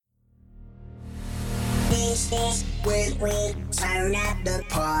Business with we turn up the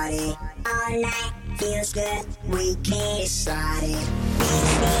party. All night feels good, we can't decide it.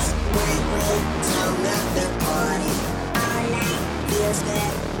 Business with we turn up the party. All night feels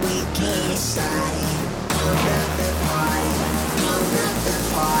good, we can't decide it. Turn up the party, turn up the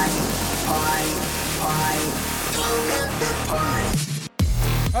party, party, party, turn up the party.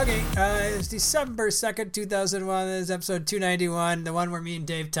 Okay, it's December 2nd, 2001. This is episode 291, the one where me and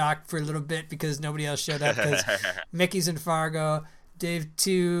Dave talked for a little bit because nobody else showed up because Mickey's in Fargo. Dave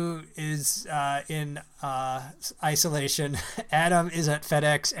 2 is in isolation. Adam is at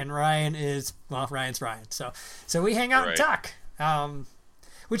FedEx, and Ryan is, well, Ryan's Ryan. So we hang out and talk,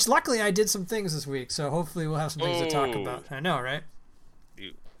 which luckily I did some things this week, so hopefully we'll have some things to talk about. I know, right?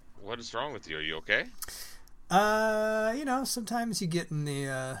 What is wrong with you? Are you okay? Sometimes you get in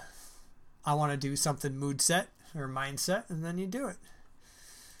the I want to do something mood set or mindset, and then you do it.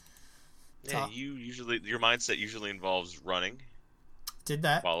 Yeah, your mindset usually involves running. Did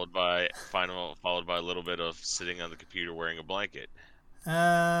that. Followed by a little bit of sitting on the computer wearing a blanket.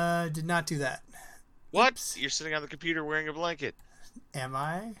 Did not do that. What? Oops. You're sitting on the computer wearing a blanket. Am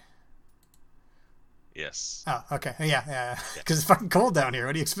I? Yes. Oh, okay. Yeah. Because it's fucking cold down here.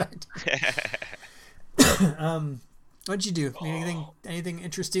 What do you expect? What'd you do? Anything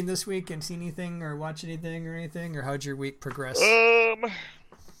interesting this week? And see anything or watch anything or anything? Or how'd your week progress?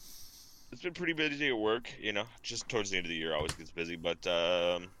 It's been pretty busy at work, just towards the end of the year always gets busy, but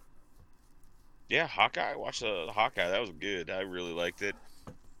yeah, Hawkeye, I watched Hawkeye, that was good. I really liked it.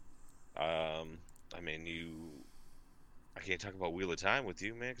 I can't talk about Wheel of Time with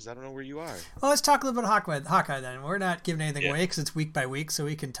you, man, because I don't know where you are. Well, let's talk a little bit of Hawkeye then. We're not giving anything away because it's week by week, so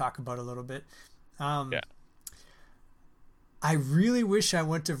we can talk about it a little bit. Yeah. I really wish I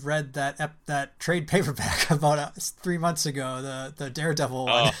wouldn't have read that trade paperback about 3 months ago, the Daredevil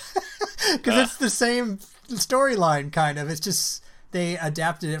one, because it's the same storyline kind of. It's just they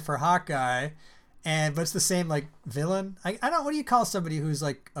adapted it for Hawkeye, but it's the same like villain. I don't. What do you call somebody who's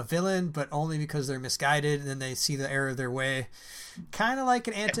like a villain, but only because they're misguided and then they see the error of their way? Kind of like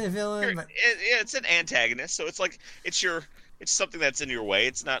an anti-villain, but it's an antagonist. So it's like it's something that's in your way.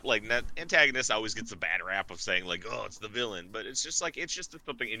 It's not like antagonist always gets a bad rap of saying like, oh, it's the villain, but it's just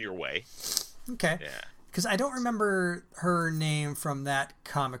something in your way. Okay. Yeah. Because I don't remember her name from that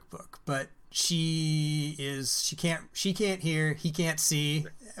comic book, but she can't hear, he can't see.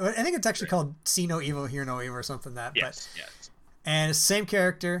 I think it's actually called See No Evil, Hear No Evil or something like that. Yes. And it's the same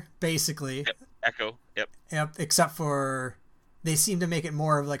character, basically. Yep. Echo. Yep. Except for they seem to make it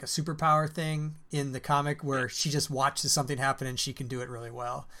more of like a superpower thing in the comic where she just watches something happen and she can do it really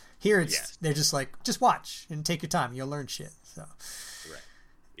well. Here they're just like, just watch and take your time. You'll learn shit. So. Right.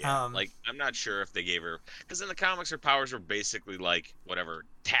 Yeah. I'm not sure if they gave her, because in the comics her powers were basically like whatever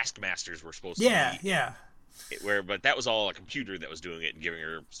Taskmasters were supposed to be. Yeah. But that was all a computer that was doing it and giving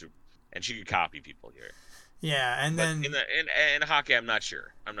her, and she could copy people here. Yeah, and but then in Hawkeye, I'm not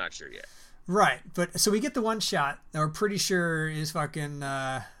sure yet. Right, but so we get the one shot that we're pretty sure is fucking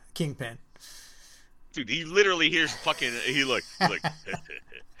Kingpin. Dude, he literally hears fucking. He look.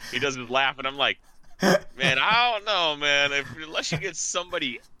 He does his laugh, and I'm like, man, I don't know, man. Unless you get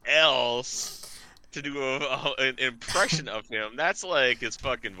somebody else to do an impression of him, that's like his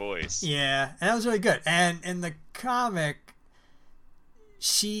fucking voice. Yeah, and that was really good. And in the comic,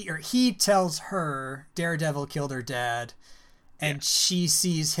 he tells her Daredevil killed her dad. And she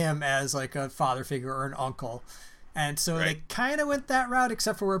sees him as like a father figure or an uncle. And so they kind of went that route,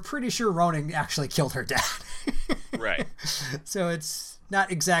 except for we're pretty sure Ronin actually killed her dad. Right. So it's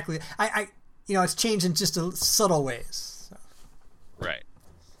not exactly... it's changed in just subtle ways. So. Right.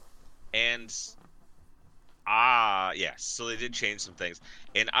 And... so they did change some things.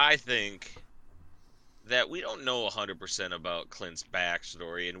 And I think that we don't know 100% about Clint's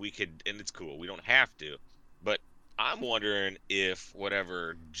backstory, and it's cool. We don't have to. But I'm wondering if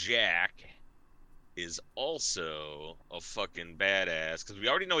whatever Jack is also a fucking badass, because we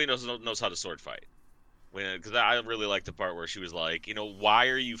already know he knows how to sword fight. Because I really like the part where she was like, why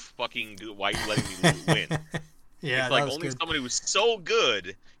are you letting me win? Yeah, it's like only somebody who's so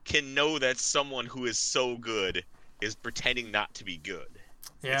good can know that someone who is so good is pretending not to be good.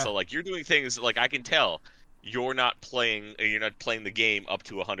 Yeah. And so like you're doing things like I can tell you're not playing the game up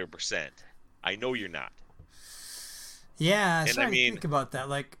to 100%. I know you're not. Yeah, so I think about that.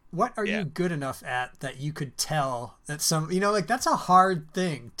 Like, what are you good enough at that you could tell that that's a hard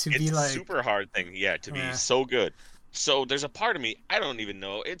thing to be like. It's a super hard thing, to be so good. So there's a part of me, I don't even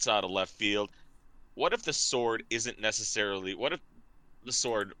know, it's out of left field. What if the sword isn't necessarily, what if the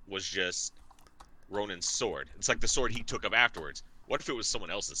sword was just Ronin's sword? It's like the sword he took up afterwards. What if it was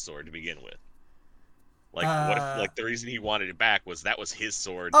someone else's sword to begin with? Like, what if, like, the reason he wanted it back was that was his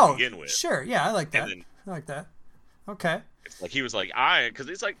sword Oh, to begin with? sure. Yeah, I like that. And then, I like that. Okay. it's like, he was like, because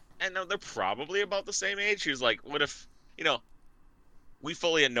he's like, and no, they're probably about the same age. He was like, what if, we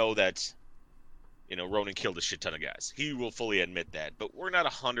fully know that, Ronan killed a shit ton of guys. He will fully admit that, but we're not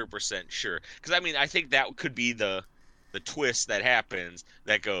 100% sure. Because, I mean, I think that could be the twist that happens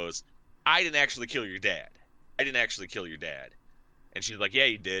that goes, I didn't actually kill your dad. I didn't actually kill your dad. And she's like, yeah,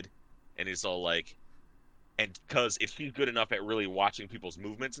 you did. And he's all like, and because if she's good enough at really watching people's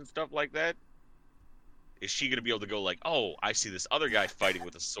movements and stuff like that, is she going to be able to go like, oh, I see this other guy fighting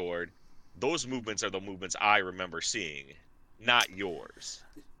with a sword. Those movements are the movements I remember seeing, not yours.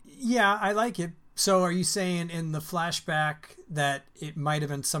 Yeah, I like it. So are you saying in the flashback that it might have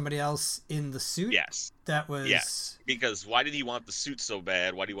been somebody else in the suit? Yes. That was... Yes. Because why did he want the suit so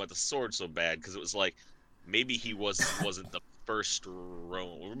bad? Why did he want the sword so bad? Because it was like, maybe he wasn't the first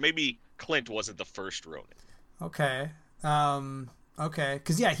Ronin. Or maybe Clint wasn't the first Ronin. Okay. Okay.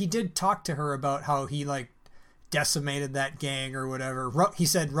 Because, yeah, he did talk to her about how he, like, decimated that gang or whatever. He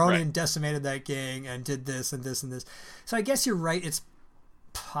said Ronin decimated that gang and did this and this and this. So I guess you're right. It's...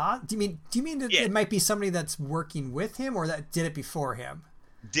 Do you mean that it might be somebody that's working with him or that did it before him?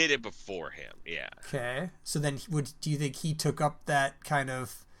 Did it before him, yeah. Okay. So then do you think he took up that kind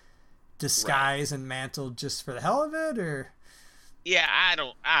of disguise and mantle just for the hell of it, or? Yeah, I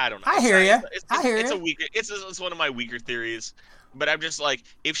don't know. I hear you. It's one of my weaker theories, but I'm just like,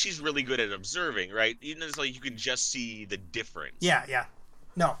 if she's really good at observing, right? It's like you can just see the difference. Yeah.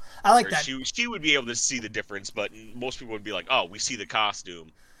 No, I like that. She would be able to see the difference, but most people would be like, oh, we see the costume,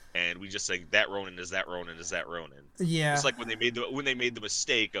 and we just say that Ronin is that Ronin is that Ronin. Yeah. It's like when they made the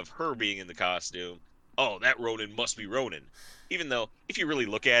mistake of her being in the costume. Oh, that Ronin must be Ronin. Even though, if you really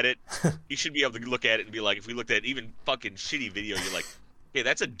look at it, you should be able to look at it and be like, if we looked at even fucking shitty video, you're like, hey,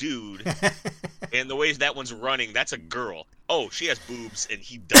 that's a dude, and the way that one's running, that's a girl. Oh, she has boobs, and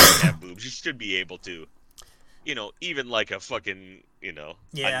he doesn't have boobs. You should be able to, even like a fucking, a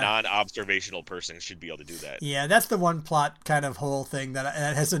non-observational person should be able to do that. Yeah, that's the one plot kind of whole thing that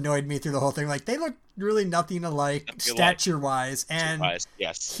has annoyed me through the whole thing. Like, they look really nothing alike stature-wise, and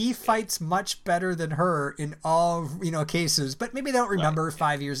he fights much better than her in all, cases. But maybe they don't remember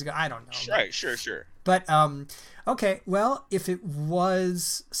 5 years ago. I don't know. Right, sure. But, okay, well, if it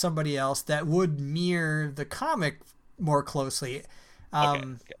was somebody else that would mirror the comic more closely, okay.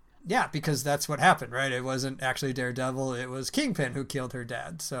 Yeah, because that's what happened, right? It wasn't actually Daredevil. It was Kingpin who killed her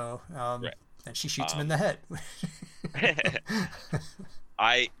dad. So, and she shoots him in the head.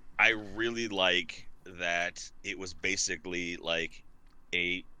 I really like that it was basically like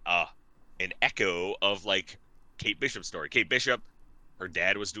an echo of like Kate Bishop's story. Kate Bishop, her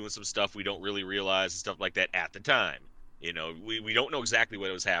dad was doing some stuff we don't really realize and stuff like that at the time. We don't know exactly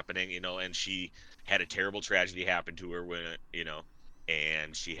what was happening, and she had a terrible tragedy happen to her when,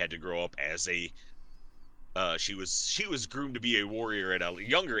 and she had to grow up as she was groomed to be a warrior at a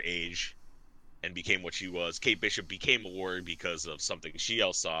younger age and became what she was. Kate Bishop became a warrior because of something she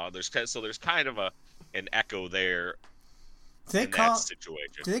else saw. There's kind of an echo there that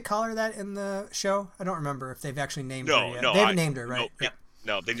situation. Do they call her that in the show? I don't remember if they've actually named her yet. No, they haven't named her, right?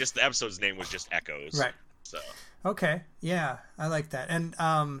 No, the episode's name was just Echoes. Right. So. Okay, yeah, I like that. And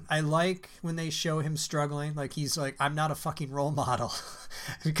I like when they show him struggling. Like, he's like, I'm not a fucking role model.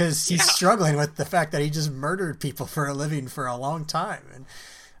 Because he's struggling with the fact that he just murdered people for a living for a long time.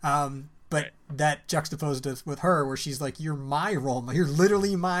 And but that juxtaposed with her, where she's like, you're my role model. You're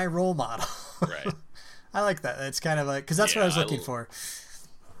literally my role model. Right. I like that. It's kind of like, because that's what I was looking for.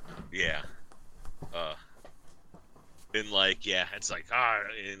 Yeah. And like, it's like,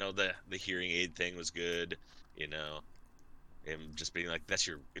 the hearing aid thing was good, and just being like,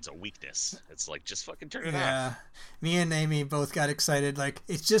 it's a weakness. It's like, just fucking turn it off. Yeah. Me and Amy both got excited. Like,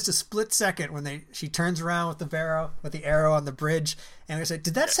 it's just a split second when she turns around with the arrow on the bridge, and I said,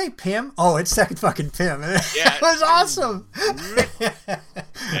 did that say Pym? Oh, it said fucking Pym. Yeah. It was awesome.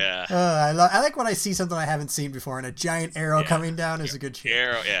 Yeah. I like when I see something I haven't seen before, and a giant arrow coming down is a good shit.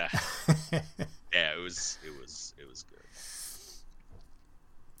 Arrow, yeah. Yeah, it was good.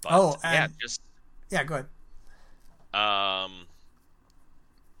 But, go ahead.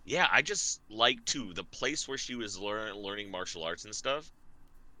 I just like too the place where she was learning martial arts and stuff.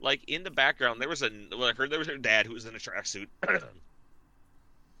 Like, in the background, there was her dad who was in a tracksuit,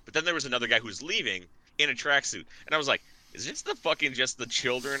 but then there was another guy who was leaving in a tracksuit, and I was like, is this just the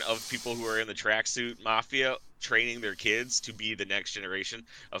children of people who are in the tracksuit mafia training their kids to be the next generation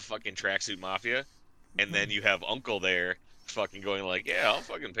of fucking tracksuit mafia? And then you have Uncle there fucking going like, yeah, I'll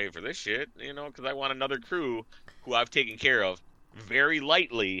fucking pay for this shit, because I want another crew who I've taken care of very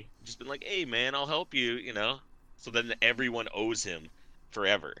lightly, just been like, hey man, I'll help you, you know. So then everyone owes him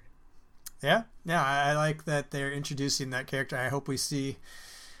forever. Yeah, I like that they're introducing that character. I hope we see.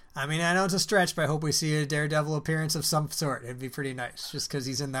 I mean, I know it's a stretch, but I hope we see a Daredevil appearance of some sort. It'd be pretty nice, just because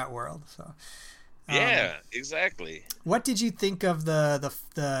he's in that world. So. Yeah, exactly. What did you think of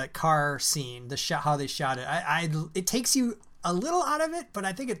the car scene? The shot, how they shot it. It takes you a little out of it, but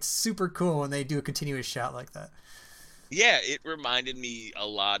I think it's super cool when they do a continuous shot like that. Yeah, it reminded me a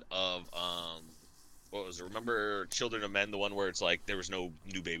lot of what was it? Remember Children of Men, the one where it's like there was no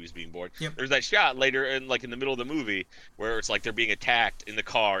new babies being born. Yep. There's that shot later in the middle of the movie where it's like they're being attacked in the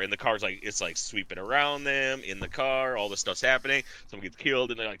car, and the car's like it's like sweeping around them in the car, all this stuff's happening, someone gets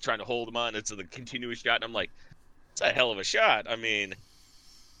killed, and they're like trying to hold them on. It's the continuous shot, and I'm like, it's a hell of a shot. I mean,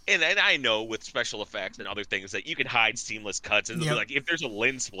 and I know with special effects and other things that you can hide seamless cuts, and it'll be like if there's a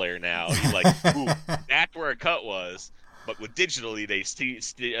lens flare now, you're like, ooh, that's where a cut was. But with digitally, they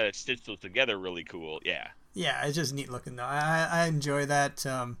stitch those together really cool. Yeah. Yeah, it's just neat looking though. I enjoy that.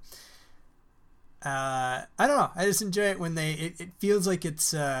 I don't know. I just enjoy it when it feels like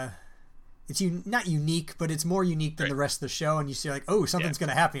it's not unique, but it's more unique than the rest of the show. And you see like, oh, something's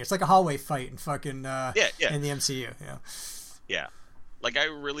gonna happen. It's like a hallway fight in fucking in the MCU. Yeah. Yeah. Like I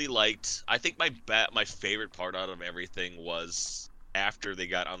really liked. I think my favorite part out of everything was after they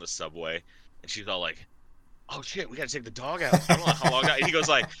got on the subway, and she's all like, oh shit, we gotta take the dog out. I don't know how long. And he goes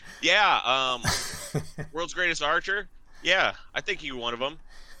like, yeah, world's greatest archer. Yeah, I think you're one of them.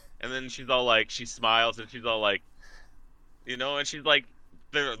 And then she's all like, she smiles and she's all like, you know, and she's like,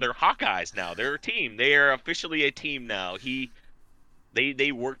 they're Hawkeyes now. They're a team. They are officially a team now.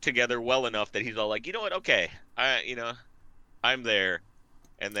 They work together well enough that he's all like, you know what? Okay, I'm there.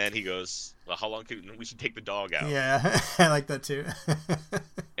 And then he goes, well, how long we should take the dog out? Yeah, I like that too.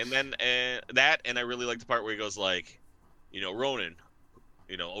 And then and I really like the part where he goes like, you know, Ronan,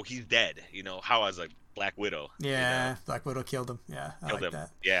 you know, oh, he's dead. You know, how I was like, Black Widow. Yeah, you know? Black Widow killed him. Yeah, I like that.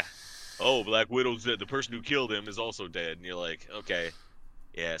 Yeah. Oh, Black Widow's dead. The person who killed him is also dead. And you're like, okay,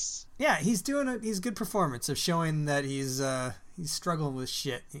 yes. Yeah, he's doing he's good performance of showing that he's struggling with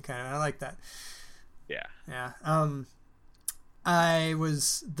shit. I like that. Yeah. Yeah. I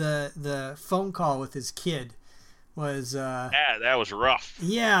was the phone call with his kid was that was rough.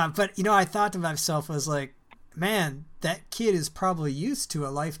 Yeah, but you know, I thought to myself, I was like, man, that kid is probably used to a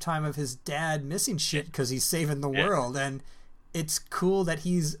lifetime of his dad missing shit because he's saving the world, and it's cool that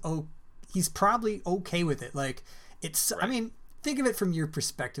he's probably okay with it. Like it's I mean, think of it from your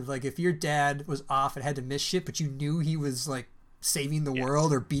perspective. Like if your dad was off and had to miss shit, but you knew he was like saving the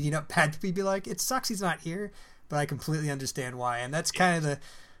world or beating up bad people, you'd be like, it sucks he's not here. But I completely understand why, and that's kind of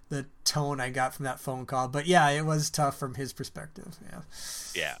the tone I got from that phone call. But yeah, it was tough from his perspective. Yeah.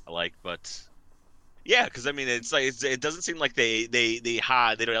 Yeah, because I mean, it's like it doesn't seem like they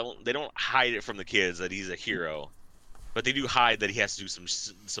hide. They don't hide it from the kids that he's a hero, but they do hide that he has to do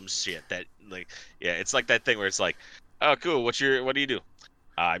some shit that like it's like that thing where it's like, oh cool, what do you do?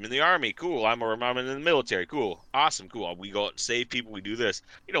 I'm in the army. Cool. I'm in the military. Cool. Awesome. Cool. We go out and save people. We do this.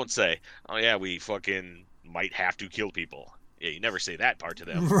 You don't say, oh yeah, we fucking might have to kill people. Yeah, you never say that part to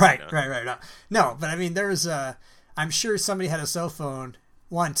them. Right, you know? right. No, but I mean, there's I'm sure somebody had a cell phone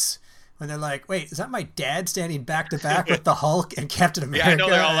once when they're like, wait, is that my dad standing back to back with the Hulk and Captain America? Yeah, I know,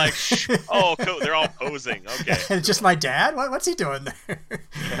 they're all like, shh. Oh, cool. They're all posing. Okay. It's just my dad? What's he doing there?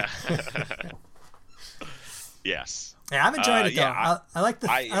 Yeah. Yes. Yeah, I'm enjoying it though. Yeah, I like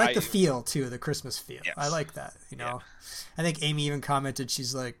the feel too, the Christmas feel. Yes. I like that. You know, I think Amy even commented,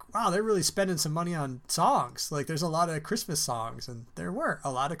 she's like, "Wow, they're really spending some money on songs. Like, there's a lot of Christmas songs, and there were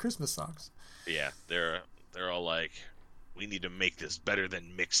a lot of Christmas songs." Yeah, they're all like, "We need to make this better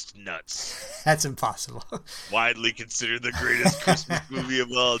than Mixed Nuts." That's impossible. Widely considered the greatest Christmas movie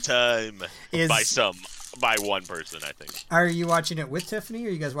of all time by one person, I think. Are you watching it with Tiffany? Or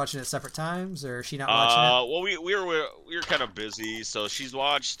are you guys watching it at separate times? Or is she not watching it? Well, we were kind of busy, so she's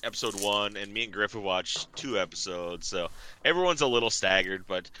watched episode 1, and me and Griff have watched 2 episodes. So everyone's a little staggered,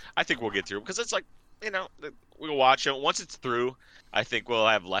 but I think we'll get through because it's like, you know, we'll watch them once it's through. I think we'll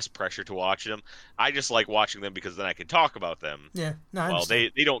have less pressure to watch them. I just like watching them because then I can talk about them. Yeah, no, well,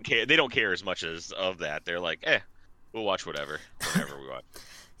 they don't care. They don't care as much as of that. They're like, we'll watch whatever we watch.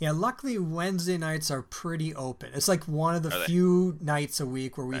 Yeah, luckily Wednesday nights are pretty open. It's like one of the few nights a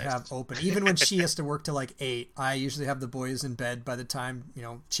week where we have open. Even when she has to work till like 8, I usually have the boys in bed by the time, you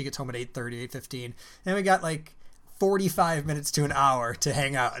know, she gets home at 8:30, 8:15. And we got like 45 minutes to an hour to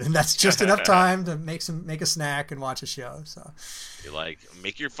hang out, and that's just enough time to make a snack and watch a show. So you like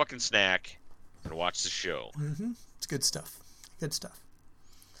make your fucking snack and watch the show. Mm-hmm. It's good stuff. Good stuff.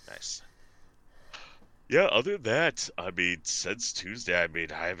 Nice. Yeah, other than that, I mean, since Tuesday, I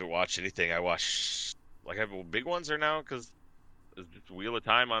mean, I haven't watched anything. I watched, like, I have big ones are now because it's just Wheel of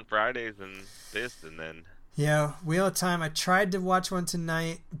Time on Fridays and this, and then. Yeah, Wheel of Time. I tried to watch one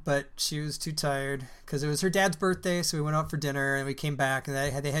tonight, but she was too tired because it was her dad's birthday, so we went out for dinner and we came back and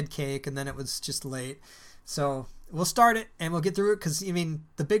they had cake, and then it was just late. So we'll start it and we'll get through it because, I mean,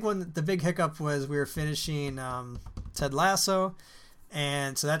 the big hiccup was we were finishing Ted Lasso,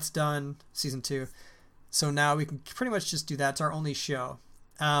 and so that's done, season 2. So now we can pretty much just do that. It's our only show.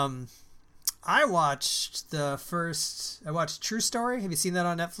 I watched True Story. Have you seen that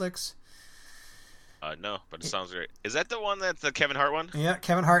on Netflix? No, but it sounds great. Is that the one that's the Kevin Hart one? Yeah,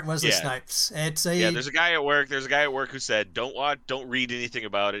 Kevin Hart and Wesley Snipes. There's a guy at work who said, don't read anything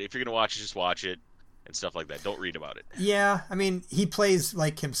about it. If you're gonna watch it, just watch it and stuff like that. Don't read about it. Yeah, I mean, he plays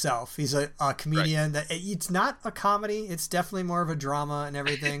like himself. He's a comedian. Right. It's not a comedy. It's definitely more of a drama and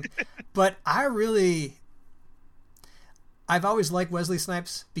everything. But I've always liked Wesley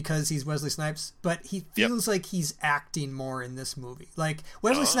Snipes because he's Wesley Snipes, but he feels like he's acting more in this movie. Like,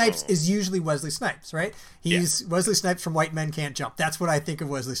 Wesley Snipes is usually Wesley Snipes, right? He's Wesley Snipes from White Men Can't Jump. That's what I think of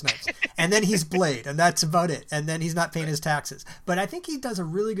Wesley Snipes. And then he's Blade, and that's about it. And then he's not paying his taxes. But I think he does a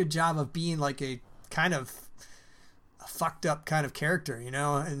really good job of being like a kind of a fucked up kind of character,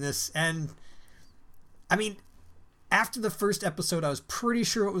 in this. And, I mean, after the first episode, I was pretty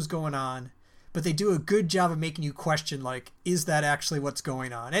sure what was going on. But they do a good job of making you question, like, is that actually what's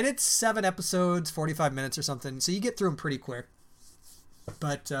going on? And it's 7 episodes, 45 minutes or something, so you get through them pretty quick.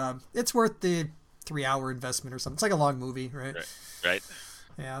 But it's worth the 3-hour investment or something. It's like a long movie, right? Right.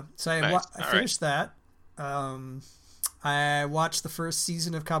 Yeah. So I finished that. I watched the first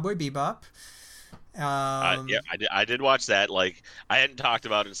season of Cowboy Bebop. I did watch that. Like, I hadn't talked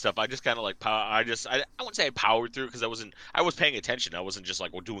about it and stuff. I just kind of like I wouldn't say I powered through because I was paying attention. I wasn't just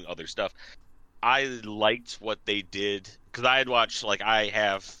like doing other stuff. I liked what they did because I had watched, like, I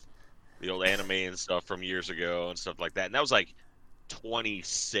have the old anime and stuff from years ago and stuff like that, and that was like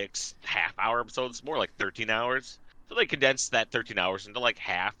 26 half-hour episodes, more like 13 hours. So they condensed that 13 hours into like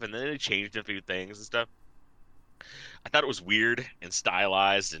half, and then they changed a few things and stuff. I thought it was weird and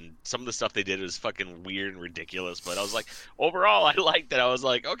stylized, and some of the stuff they did was fucking weird and ridiculous. But I was like, overall, I liked it. I was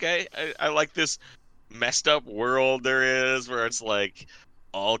like, okay, I like this messed up world there is, where it's like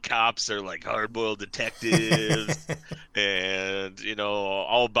all cops are like hard-boiled detectives, and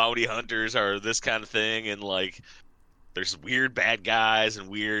all bounty hunters are this kind of thing, and like there's weird bad guys and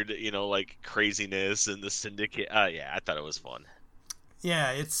weird like craziness in the syndicate. I thought it was fun.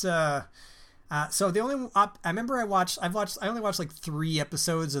 Yeah, it's so the only I remember I only watched like 3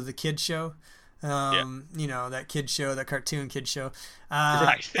 episodes of the kid show. That kid show, that cartoon kid show.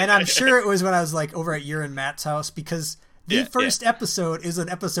 Right. And I'm sure it was when I was like over at your and Matt's house, because the first episode is an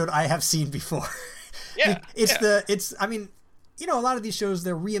episode I have seen before. I mean, a lot of these shows,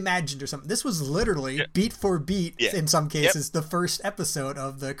 they're reimagined or something. This was literally beat for beat in some cases the first episode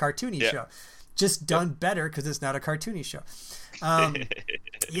of the cartoony show, just done better because it's not a cartoony show.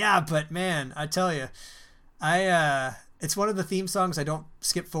 But man, I tell you, it's one of the theme songs I don't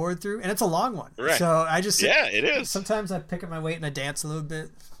skip forward through, and it's a long one. Right. So I just it is. Sometimes I pick up my weight and I dance a little bit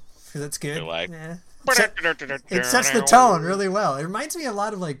because it's good. Yeah. It sets the tone really well. It reminds me a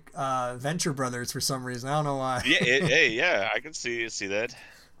lot of like Venture Brothers for some reason. I don't know why. I can see that.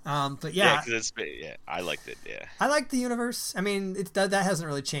 But I liked it. Yeah, I like the universe. I mean, that hasn't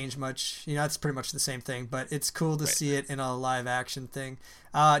really changed much. It's pretty much the same thing, but it's cool to see it in a live action thing.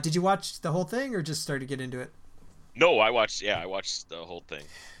 Did you watch the whole thing or just start to get into it? No, I watched the whole thing.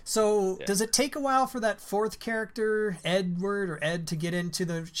 So does it take a while for that 4th character, Ed, to get into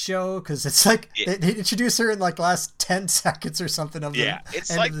the show? Because it's like they introduce her in like the last 10 seconds or something of the end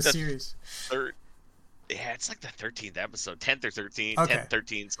of the series. It's like the 13th episode, 10th or 13th, 10th,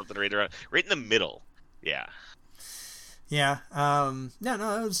 13th, something right in the middle. Yeah. Yeah.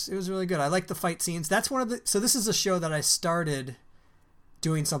 It was really good. I like the fight scenes. That's so this is a show that I started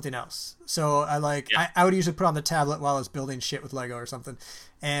doing something else. So I would usually put on the tablet while I was building shit with Lego or something.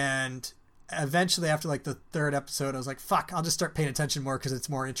 And eventually after like the 3rd episode, I was like, fuck, I'll just start paying attention more because it's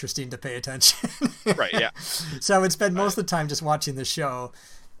more interesting to pay attention. Right. Yeah. So I would spend most of the time just watching the show.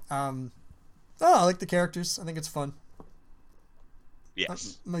 I like the characters. I think it's fun.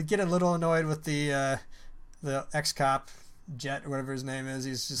 Yes. I get a little annoyed with the ex-cop, Jet, or whatever his name is.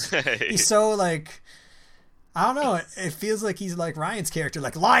 He's so like, I don't know. It feels like he's like Ryan's character.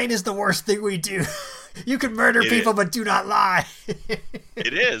 Like, lying is the worst thing we do. You can murder people, but do not lie.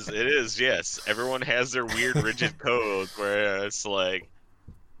 It is. Yes. Everyone has their weird, rigid codes where it's like,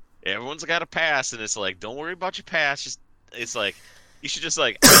 everyone's got a past, and it's like, don't worry about your past. It's like, you should just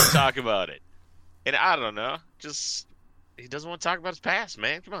like talk about it. And I don't know, just he doesn't want to talk about his past,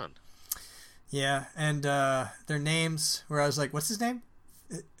 man. Come on. Yeah, and their names, where I was like, what's his name?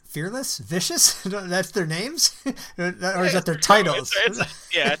 Fearless? Vicious? That's their names? Or is that their titles?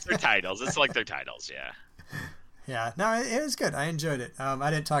 Yeah, it's their titles. It's like their titles, yeah. Yeah, no, it was good. I enjoyed it.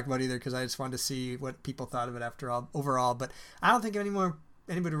 I didn't talk about it either because I just wanted to see what people thought of it overall. But I don't think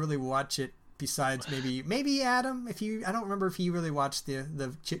anybody really watch it besides maybe Adam. I don't remember if he really watched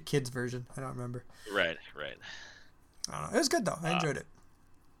the kids version. I don't remember. Right. I don't know. It was good though. I enjoyed it.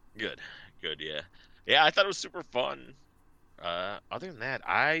 Good, yeah. Yeah, I thought it was super fun. Other than that,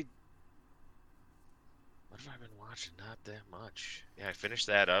 what have I been watching? Not that much. Yeah, I finished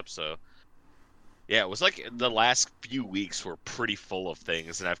that up, so yeah, it was like the last few weeks were pretty full of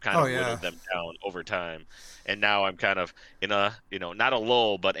things, and I've kind of whittled them down over time. And now I'm kind of in a, not a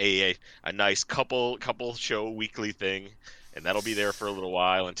lull, but a nice couple show weekly thing, and that'll be there for a little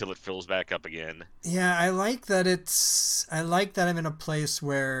while until it fills back up again. Yeah, I like that I'm in a place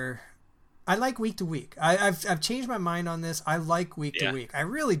where I like week to week. I've changed my mind on this. I like week to week. I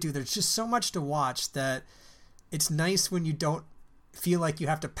really do. There's just so much to watch that it's nice when you don't feel like you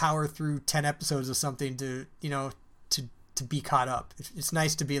have to power through 10 episodes of something to be caught up. It's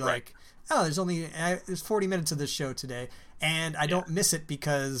nice to be like, oh, there's 40 minutes of this show today, and I don't miss it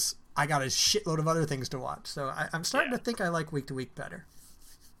because I got a shitload of other things to watch. So I'm starting to think I like week to week better.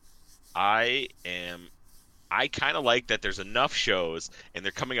 I kind of like that there's enough shows and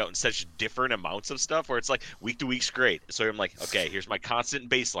they're coming out in such different amounts of stuff where it's like week to week's great. So I'm like, okay, here's my constant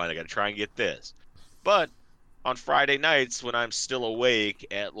baseline. I got to try and get this. But on Friday nights when I'm still awake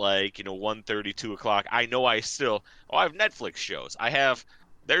at 1:30, 2 o'clock, I know I have Netflix shows.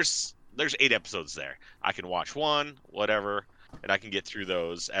 There's 8 episodes there. I can watch one, whatever, and I can get through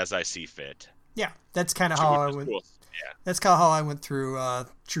those as I see fit. Yeah, that's kind of how I went. Cool. Yeah. That's kind of how I went through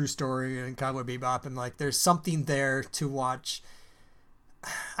True Story and Cowboy Bebop, and there's something there to watch.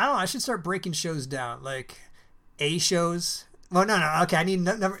 I don't know. I should start breaking shows down, like A shows. Well, no. Okay, I need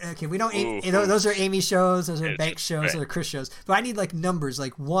number. Okay, we don't. Those are Amy shows. Those are Bank shows. Right. Those are Chris shows. But I need numbers,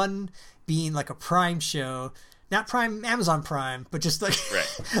 like one being like a Prime show, not Prime, Amazon Prime, but just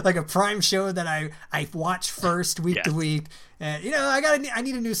like a Prime show that I watch first week to week. And I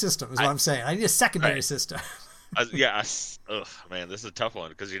need a new system. Is what I'm saying. I need a secondary system. Ugh, man, this is a tough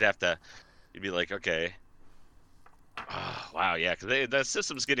one because you'd be like, okay. Oh, wow, yeah, because the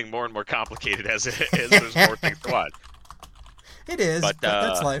system's getting more and more complicated as there's more things to watch. It is, but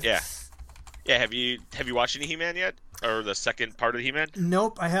that's life. Yeah. Have you watched any He-Man yet, or the second part of He-Man?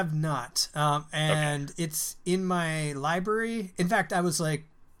 Nope, I have not. And it's in my library. In fact, I was like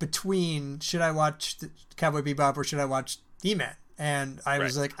between should I watch Cowboy Bebop or should I watch He-Man? And I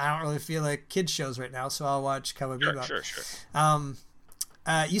was like, I don't really feel like kids shows right now, so I'll watch Cowboy Bebop. Sure.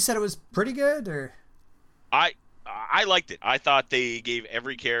 You said it was pretty good, or? I liked it. I thought they gave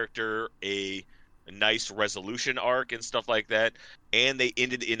every character a nice resolution arc and stuff like that, and they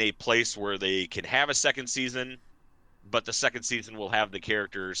ended in a place where they can have a second season, but the second season will have the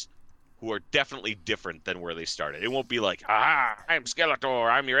characters who are definitely different than where they started. It won't be like, I'm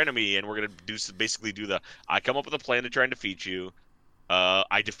Skeletor, I'm your enemy, and we're going to basically do I come up with a plan to try and defeat you.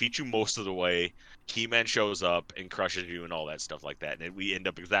 I defeat you most of the way. He-Man shows up and crushes you and all that stuff like that. And we end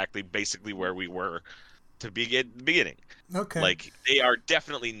up basically where we were to the beginning. Okay. Like, they are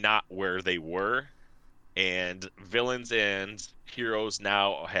definitely not where they were. And villains and heroes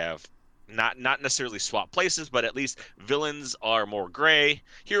now have not necessarily swapped places, but at least villains are more gray.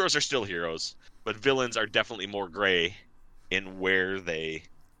 Heroes are still heroes, but villains are definitely more gray in where they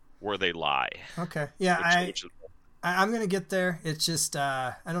lie. Okay. Yeah, I'm gonna get there. It's just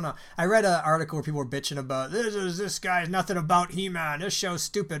I don't know. I read an article where people were bitching about this guy's nothing about He-Man. This show's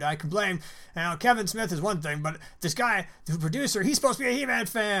stupid. I can blame Kevin Smith is one thing, but this guy, the producer, he's supposed to be a He-Man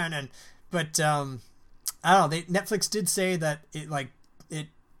fan. But I don't know. Netflix did say that it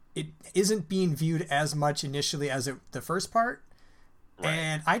isn't being viewed as much initially as the first part,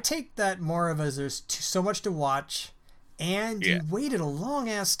 and I take that more of as there's so much to watch. And you waited a long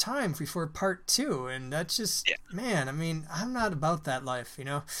ass time before part 2, and that's just man. I mean, I'm not about that life,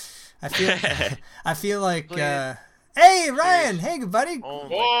 I feel like, hey Ryan, hey good buddy,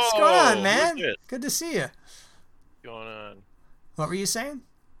 what's going on, man? Good to see you. What's going on? What were you saying?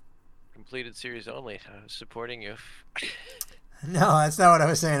 Completed series only. I was supporting you. No, that's not what I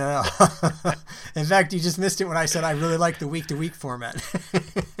was saying at all. In fact, you just missed it when I said I really like the week to week format.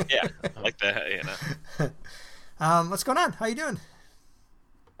 Yeah, I like that. What's going on? How you doing?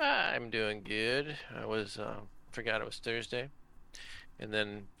 I'm doing good. I was forgot it was Thursday, and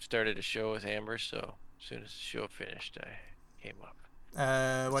then started a show with Amber. So as soon as the show finished, I came up.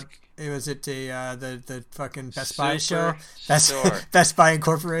 What was it? The fucking Best Buy Super show. Store. Best Buy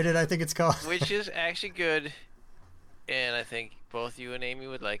Incorporated, I think it's called. Which is actually good, and I think both you and Amy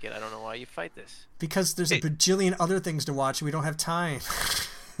would like it. I don't know why you fight this. Because there's a bajillion other things to watch. We don't have time.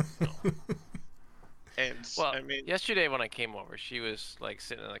 And Well, I mean, yesterday when I came over, she was like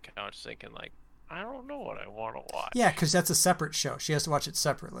sitting on the couch thinking like, I don't know what I want to watch. Yeah, because that's a separate show. She has to watch it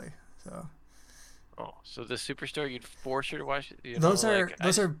separately. So. Oh, so the Superstore, you'd force her to watch it? You know, Those are like,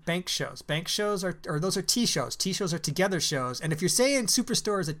 those are bank shows. Bank shows are, or those are T shows. T shows are together shows. And if you're saying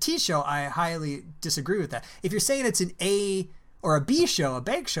Superstore is a T show, I highly disagree with that. If you're saying it's an A or a B show, a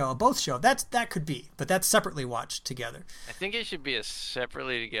bank show, a both show, that could be, but that's separately watched together. I think it should be a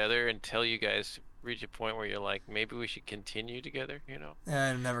separately together until you guys reach a point where you're like, maybe we should continue together. You know?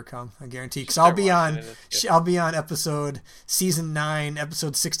 It'll never come, I guarantee. Because Start I'll be on, watching it. I'll be on season 9,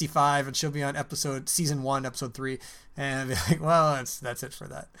 episode 65, and she'll be on season 1, episode 3, and I'll be like, well, that's it for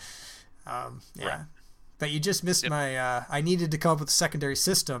that. Yeah. Right. But you just missed my. I needed to come up with a secondary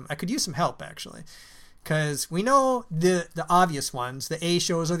system. I could use some help actually, because we know the obvious ones. The A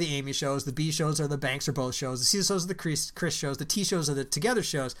shows are the Amy shows. The B shows are the Banks or both shows. The C shows are the Chris shows. The T shows are the together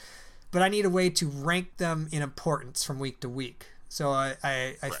shows. But I need a way to rank them in importance from week to week. So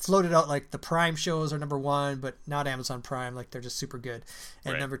I floated out like the Prime shows are number 1, but not Amazon Prime. Like they're just super good.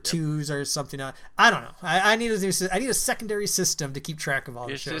 And number 2s are something. I don't know. I need a secondary system to keep track of all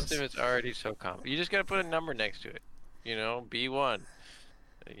the shows. Your system is already so complicated. You just got to put a number next to it. You know, B1,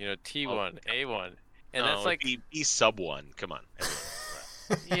 you know, T1, A1. And that's like B sub 1. Come on.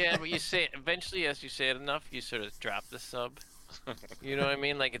 yeah, but you say eventually as you say it enough, you sort of drop the sub. You know what I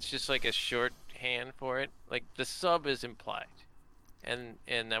mean? Like it's just like a shorthand for it. Like the sub is implied, and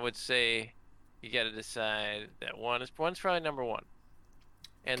I would say you got to decide that one's probably number 1,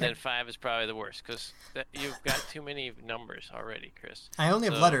 and then 5 is probably the worst because you've got too many numbers already, Chris. I only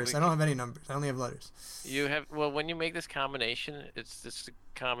have letters. I don't have any numbers. I only have letters. You have when you make this combination, it's this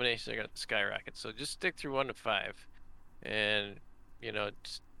combination are gonna skyrocket. So just stick through 1 to 5, and you know.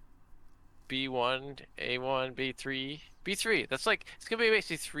 B1, A1, B3. That's like it's gonna be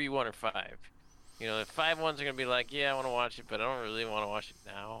basically 3, 1, or 5. You know, the 5 ones are gonna be like, yeah, I want to watch it, but I don't really want to watch it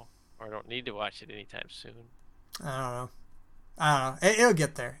now, or I don't need to watch it anytime soon. I don't know. It'll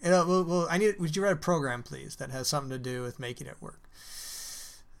get there. Would you write a program, please, that has something to do with making it work?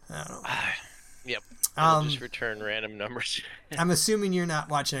 I don't know. Yep. I'll just return random numbers. I'm assuming you're not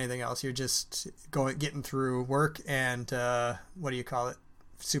watching anything else. You're just getting through work and what do you call it?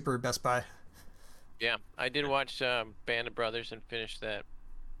 Super Best Buy. Yeah, I did watch Band of Brothers and finish that.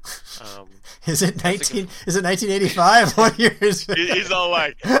 Is it 1985? What year is it? He's all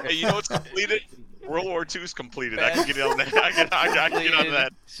like, hey, you know what's completed? World War II is completed. I can get on that. I can get on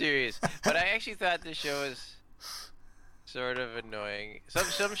that series. But I actually thought the show was sort of annoying.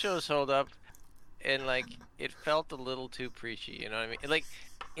 Some shows hold up, and like it felt a little too preachy. You know what I mean? Like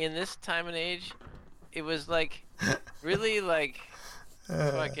in this time and age, it was like really like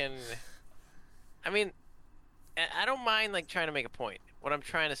fucking. I mean, I don't mind like trying to make a point. What I'm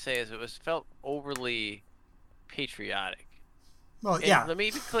trying to say is it felt overly patriotic. Well, and yeah. let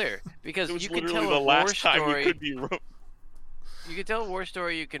me be clear, because it was you can literally tell a the war last time story. we could be. You can tell a war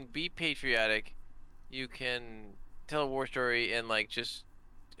story. You can be patriotic. You can tell a war story and like just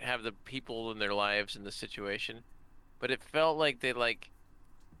have the people in their lives in the situation. But it felt like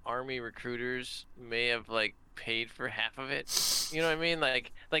army recruiters may have like paid for half of it. You know what I mean?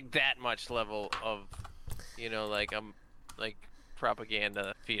 Like that much level of, you know, like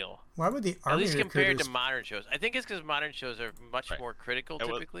propaganda feel. Why would the At army least compared recruiters... to modern shows. I think it's because modern shows are much more critical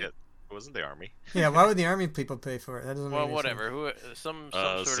typically. It wasn't the army. Yeah, why would the army people pay for it? That doesn't Well, make whatever. Who? Some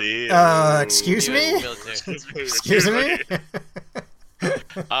sort see, of. Excuse me? Military. Excuse me?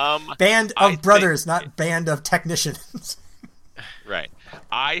 Band of brothers, not band of technicians. Right.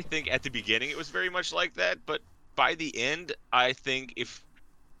 I think at the beginning it was very much like that, but by the end, I don't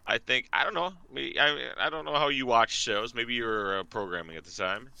know. I don't know how you watch shows. Maybe you were programming at the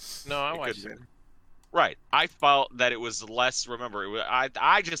time. No, I watched it. Right. I felt that it was less. Remember,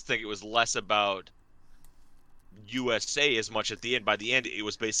 I just think it was less about USA as much at the end. By the end, it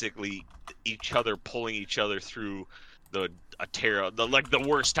was basically each other pulling each other through the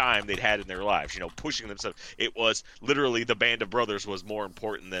worst time they'd had in their lives. You know, pushing themselves. It was literally the Band of Brothers was more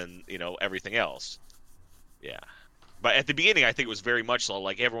important than everything else. Yeah. But at the beginning, I think it was very much so,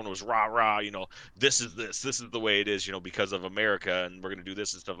 like everyone was rah rah. This is the way it is. Because of America, and we're gonna do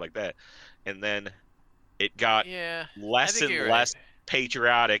this and stuff like that. And then it got less and less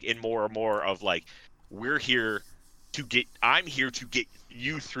patriotic and more of like, I'm here to get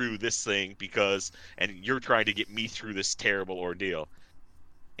you through this thing and you're trying to get me through this terrible ordeal.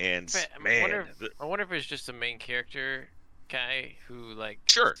 And I wonder if it's just the main character guy who like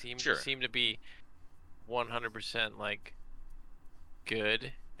seemed to be 100% like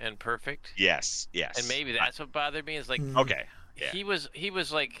good and perfect. Yes. And maybe that's what bothered me is like okay. Yeah. He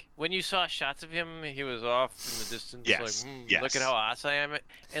was like when you saw shots of him, he was off in the distance. Like, look at how awesome I am,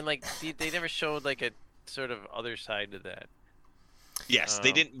 and like they never showed like a sort of other side to that. Yes,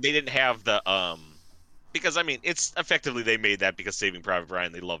 they didn't have the because I mean it's effectively they made that because Saving Private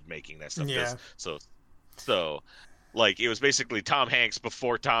Ryan, they loved making that stuff. Yeah. So like it was basically Tom Hanks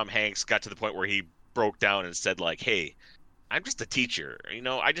before Tom Hanks got to the point where he broke down and said like, hey, I'm just a teacher,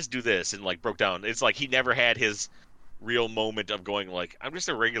 I just do this, and like broke down. It's like he never had his real moment of going like, I'm just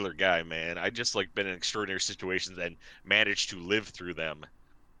a regular guy, man. I just like been in extraordinary situations and managed to live through them,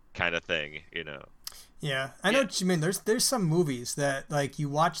 kind of thing, Yeah, I know what you mean. There's some movies that like you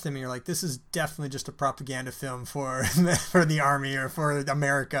watch them and you're like, this is definitely just a propaganda film for the army or for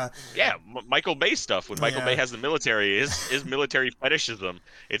America. Yeah, Michael Bay stuff. When Michael Bay has the military, his military fetishism.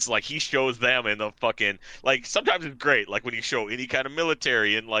 It's like he shows them in the fucking like. Sometimes it's great, like when you show any kind of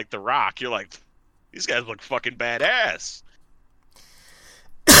military in like The Rock. You're like, these guys look fucking badass.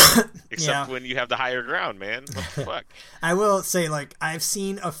 Except when you have the higher ground, man. What the fuck? I will say, like, I've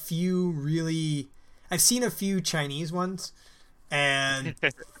seen a few Chinese ones, and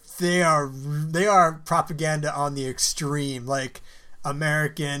they are propaganda on the extreme, like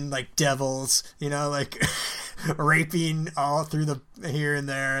American, like devils, like raping all through the here and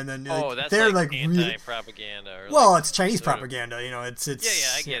there, and then that's they're like anti-propaganda. Well, it's Chinese propaganda, it's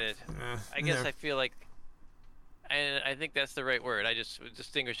I get it. I guess I feel like. And I think that's the right word. I just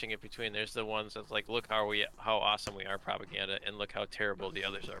distinguishing it between there's the ones that's like, look how awesome we are propaganda, and look how terrible the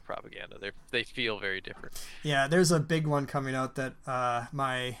others are propaganda. They feel very different. Yeah, there's a big one coming out that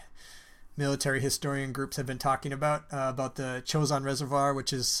my military historian groups have been talking about the Chosin Reservoir,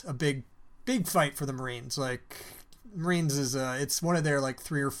 which is a big fight for the Marines. Like Marines is it's one of their like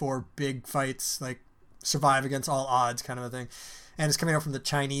 3 or 4 big fights, like survive against all odds kind of a thing. And it's coming out from the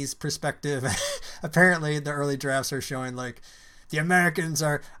Chinese perspective. Apparently, the early drafts are showing like the Americans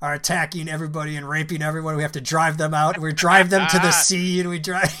are attacking everybody and raping everyone. We have to drive them out. We drive them to the sea, and we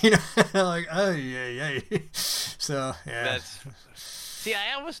drive, like yeah. So yeah. See,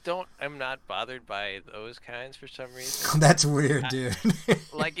 I almost don't. I'm not bothered by those kinds for some reason. That's weird, dude.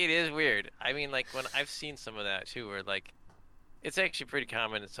 Like it is weird. I mean, like when I've seen some of that too, where like it's actually pretty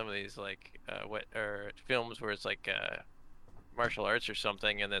common in some of these like films where it's like. Martial arts or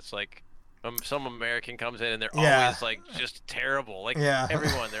something, and it's like some American comes in and they're always like just terrible, like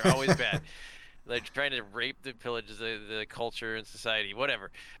everyone, they're always bad. They're trying to rape the pillage the culture and society,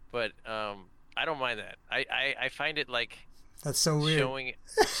 whatever. But I don't mind that. I find it like that's so weird.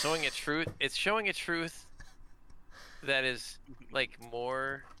 Showing a truth. It's showing a truth that is like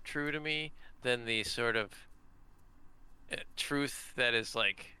more true to me than the sort of truth that is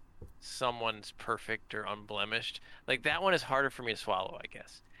like someone's perfect or unblemished. Like that one is harder for me to swallow, I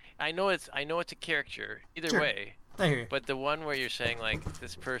guess. I know it's a caricature either way. I hear you. But the one where you're saying like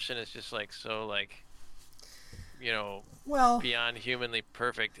this person is just like so like beyond humanly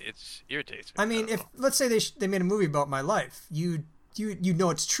perfect, it irritates me. I mean, if let's say they made a movie about my life, you know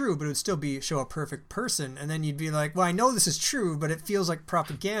it's true, but it would still show a perfect person, and then you'd be like, well, I know this is true, but it feels like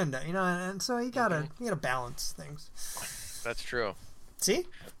propaganda, and so you gotta balance things. That's true. See?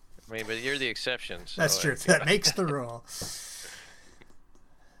 I mean, but you're the exception. So that's true. That makes the rule.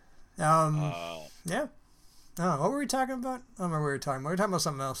 Yeah. Oh, what were we talking about? I don't remember what we were talking about. We were talking about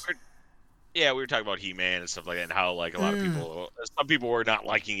something else. We were talking about He-Man and stuff like that, and how like a lot of people, some people were not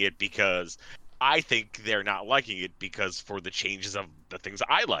liking it because I think they're not liking it because for the changes of the things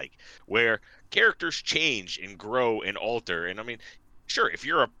I like, where characters change and grow and alter. And I mean, sure, if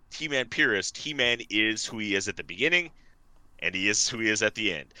you're a He-Man purist, He-Man is who he is at the beginning, and he is who he is at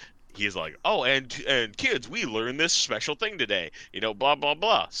the end. He's like, oh, and kids, we learned this special thing today. Blah, blah,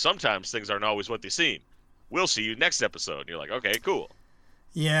 blah. Sometimes things aren't always what they seem. We'll see you next episode. And you're like, okay, cool.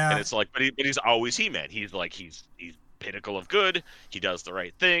 Yeah. And it's like, but he's always He-Man. He's like, he's pinnacle of good. He does the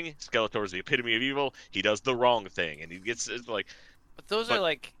right thing. Skeletor's the epitome of evil. He does the wrong thing. And it's like... But those are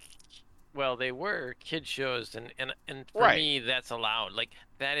like... Well, they were kid shows. And for me, that's allowed. Like,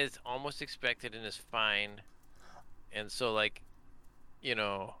 that is almost expected and is fine. And so, like,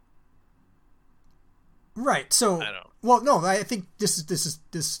 Right. So, I think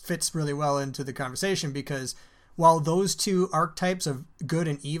this fits really well into the conversation because while those two archetypes of good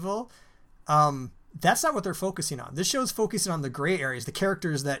and evil, That's not what they're focusing on. This show's focusing on the gray areas, the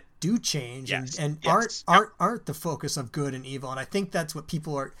characters that do change and aren't the focus of good and evil. And I think that's what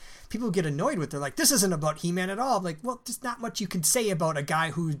people get annoyed with. They're like, this isn't about He-Man at all. I'm like, well, there's not much you can say about a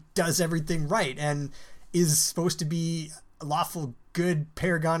guy who does everything right and is supposed to be a lawful good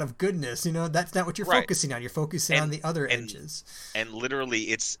paragon of goodness. That's not what you're focusing on. You're focusing on the other edges. And literally,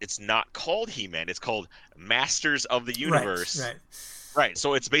 it's not called He-Man. It's called Masters of the Universe. Right,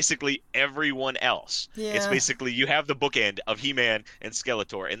 so it's basically everyone else. Yeah. It's basically, you have the bookend of He-Man and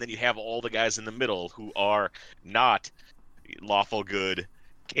Skeletor, and then you have all the guys in the middle who are not lawful good,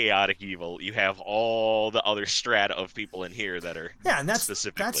 chaotic evil. You have all the other strata of people in here that are and that's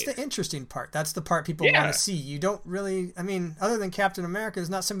specifically. That's the interesting part. That's the part people want to see. You don't really, other than Captain America, is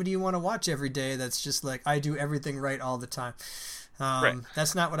not somebody you want to watch every day that's just like, I do everything right all the time.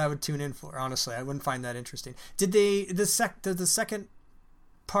 That's not what I would tune in for, honestly. I wouldn't find that interesting. Did the second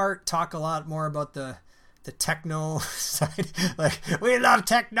part talk a lot more about the techno side, like we love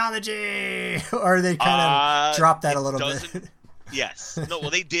technology, or they kind of dropped that a little bit? Yes. No, well,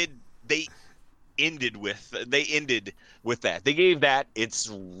 they ended with that. They gave that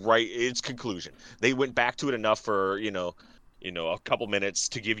its conclusion. They went back to it enough for a couple minutes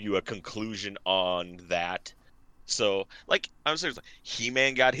to give you a conclusion on that. So, like, I'm serious,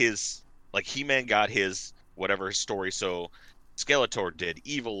 He-Man got his whatever story. So Skeletor did,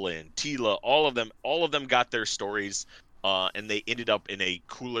 Evil-Lyn, Teela, all of them got their stories, and they ended up in a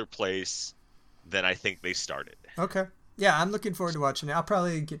cooler place than I think they started. Okay. Yeah, I'm looking forward to watching it. I'll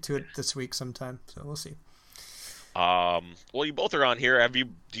probably get to it this week sometime, so we'll see. Well, you both are on here. Do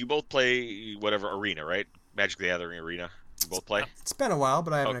you both play whatever Arena, right? Magic the Gathering Arena. You both play? It's been a while,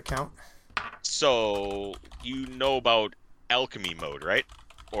 but I have an account. So you know about Alchemy mode, right?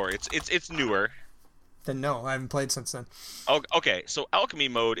 Or it's newer. Then no, I haven't played since then. Okay, so Alchemy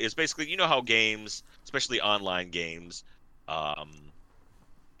mode is basically, how games, especially online games,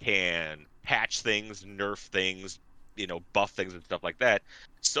 can patch things, nerf things, buff things and stuff like that.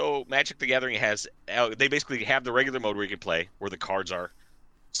 So Magic the Gathering they basically have the regular mode where you can play, where the cards are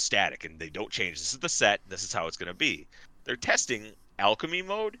static and they don't change. This is the set, this is how it's going to be. They're testing Alchemy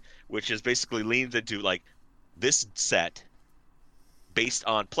mode, which is basically leans into like this set based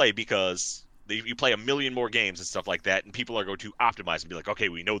on play, because you play a million more games and stuff like that, and people are going to optimize and be like, okay,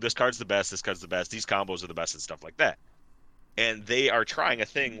 we know this card's the best, these combos are the best and stuff like that. And they are trying a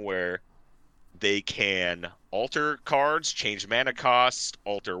thing where they can alter cards, change mana cost,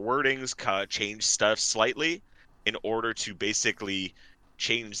 alter wordings, change stuff slightly in order to basically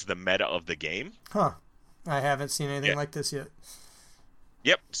change the meta of the game. Huh. I haven't seen anything like this yet.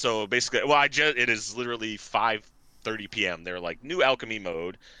 Yep. So basically, it is literally 5:30 p.m. They're like, new Alchemy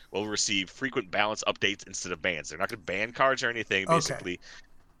mode will receive frequent balance updates instead of bans. They're not going to ban cards or anything. Basically,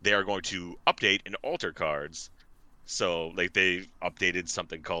 they are going to update and alter cards. So, like, they updated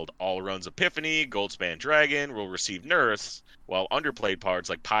something called All Run's Epiphany, Goldspan Dragon will receive nerfs, while underplayed parts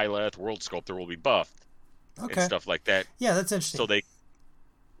like Pyleth, World Sculptor will be buffed, and stuff like that. Yeah, that's interesting.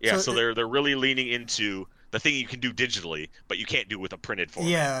 So they're really leaning into the thing you can do digitally, but you can't do with a printed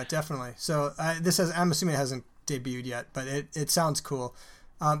format. Yeah, definitely. So I'm assuming it hasn't debuted yet, but it sounds cool.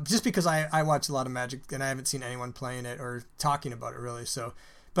 Just because I watch a lot of Magic and I haven't seen anyone playing it or talking about it really. So,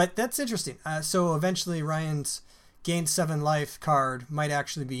 but that's interesting. So eventually Ryan's Gain 7 life card might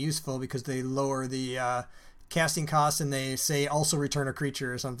actually be useful because they lower the casting costs and they say also return a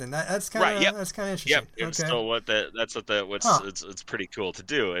creature or something. That's kind of that's kind of interesting. Yep. Okay. So it's pretty cool to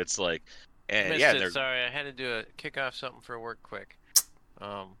do. It's like, and sorry, I had to do kick off something for work quick.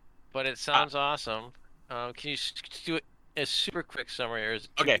 But it sounds awesome. Can you do a super quick summary? Or is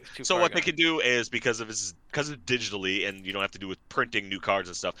it so what they can do is because of digitally, and you don't have to do with printing new cards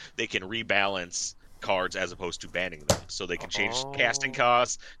and stuff, they can rebalance cards as opposed to banning them. So they can change casting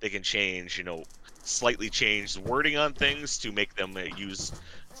costs. They can change, slightly change the wording on things to make them use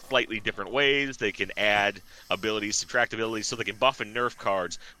slightly different ways. They can add abilities, subtract abilities, so they can buff and nerf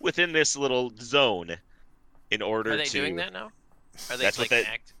cards within this little zone. In order to. Are they doing that now? Are they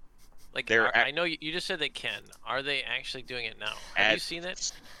I know you just said they can. Are they actually doing it now? Have you seen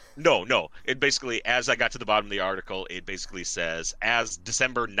it? No. It basically, as I got to the bottom of the article, it basically says, as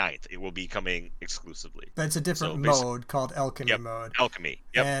December 9th, it will be coming exclusively. But it's a different mode called Alchemy mode. Alchemy,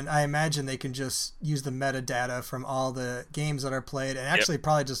 yep. And I imagine they can just use the metadata from all the games that are played and actually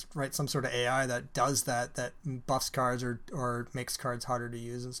probably just write some sort of AI that does that buffs cards or makes cards harder to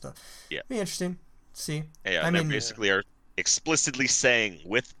use and stuff. Yeah. Be interesting. See? Yeah, they basically are explicitly saying,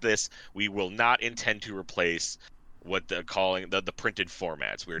 with this, we will not intend to replace what they're calling the printed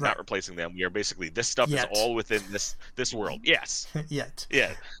formats. We are not replacing them. We are basically, this stuff is all within this world. Yes. Yet.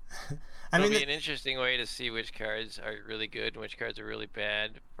 Yeah. I It'll mean, be an interesting way to see which cards are really good and which cards are really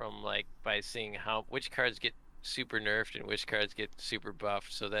bad from like by seeing which cards get super nerfed and which cards get super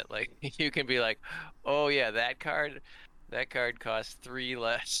buffed, so that like you can be like, oh yeah, that card costs 3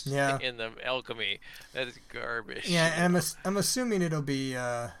 less Yeah. in the alchemy. That is garbage. yeah, and I'm assuming it'll be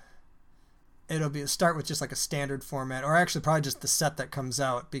start with just like a standard format, or actually probably just the set that comes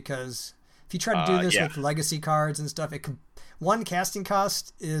out, because if you try to do this with legacy cards and stuff, it could, one casting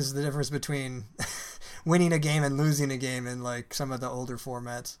cost is the difference between winning a game and losing a game in like some of the older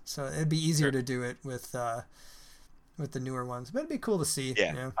formats. So it'd be easier to do it with the newer ones, but it'd be cool to see.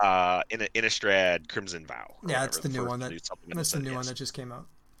 Yeah. Innistrad Crimson Vow. Yeah, that's the new one. That's the new one that just came out.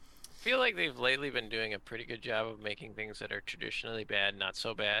 I feel like they've lately been doing a pretty good job of making things that are traditionally bad not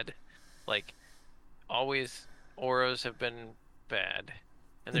so bad. Like, always auras have been bad,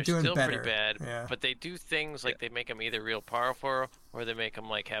 and they're still pretty bad. Yeah. But they do things like they make them either real powerful, or they make them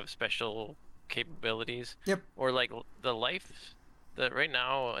like have special capabilities. Yep. Or like the right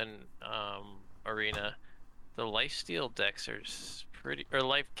now in Arena, the lifesteal decks are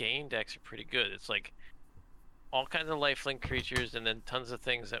life gain decks are pretty good. It's like all kinds of lifelink creatures, and then tons of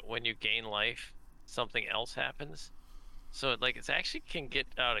things that when you gain life, something else happens. So like it's actually can get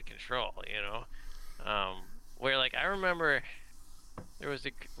out of control, you know. Where like I remember there was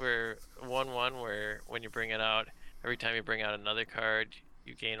where 1/1 where when you bring it out, every time you bring out another card,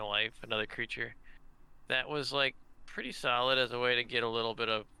 you gain a life, another creature. That was like pretty solid as a way to get a little bit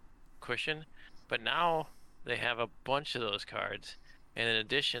of cushion. But now they have a bunch of those cards, and in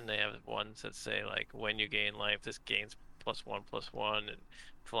addition, they have ones that say like when you gain life, this gains +1/+1 and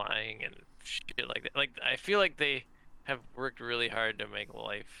flying and shit like that. Like I feel like they have worked really hard to make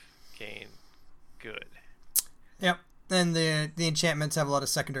life gain good. Yep. And the enchantments have a lot of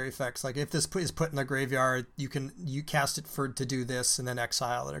secondary effects. Like if this is put in the graveyard, you cast it to do this and then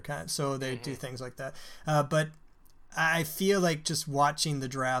exile it, or kind of, so they do things like that. But I feel like just watching the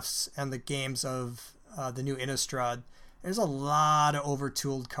drafts and the games of the new Innistrad, there's a lot of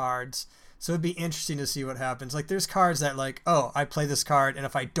overtooled cards. So it'd be interesting to see what happens. Like there's cards that like, oh, I play this card, and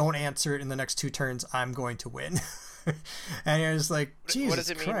if I don't answer it in the next 2 turns, I'm going to win. And you're just like, Jesus Christ. What does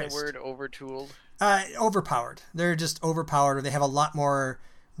it mean, the word overtooled? Overpowered. They're just overpowered, or they have a lot more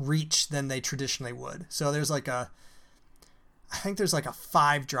reach than they traditionally would. So there's like I think there's like a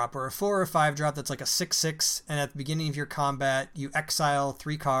 5-drop or a 4 or 5-drop that's like a 6/6, and at the beginning of your combat, you exile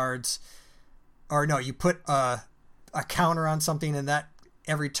 3 cards, or no, you put a counter on something, and that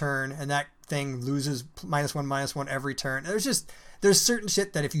every turn, and that thing loses -1/-1 every turn. There's certain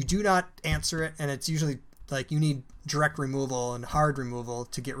shit that if you do not answer it, and it's usually like you need direct removal and hard removal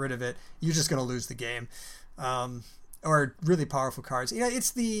to get rid of it, you're just going to lose the game. Or really powerful cards. You know,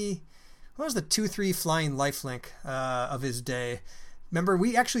 it's what was the 2/3 flying lifelink of his day? Remember,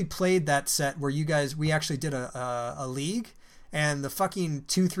 we actually played that set where we actually did a league, and the fucking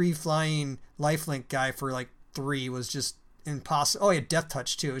 2/3 flying lifelink guy for like 3 was just impossible. Oh, he had Death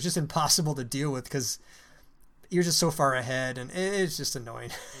Touch too. It was just impossible to deal with because you're just so far ahead, and it's just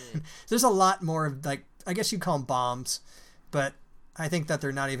annoying. There's a lot more of like, I guess you'd call them bombs, but I think that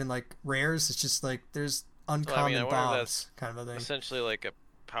they're not even like rares. It's just like there's uncommon bombs kind of a thing. Essentially like a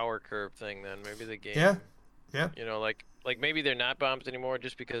power curve thing then. Maybe the game. Yeah. You know, like maybe they're not bombs anymore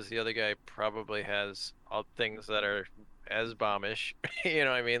just because the other guy probably has all things that are as bombish. You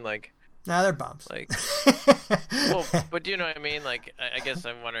know what I mean? Like. Nah, they're bombs. Like. Well, but do you know what I mean? Like, I guess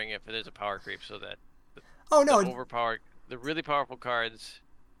I'm wondering if there's a power creep so that. The really powerful cards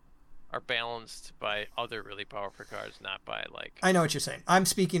are balanced by other really powerful cards, not by like. I know what you're saying. I'm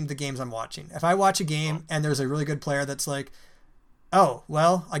speaking the games I'm watching. If I watch a game and there's a really good player that's like, oh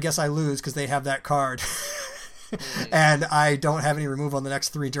well, I guess I lose because they have that card, and I don't have any removal on the next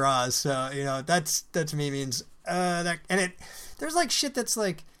 3 draws. So you know that to me means there's like shit that's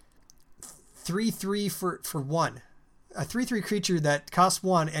like 3/3 for 1. A 3/3 creature that costs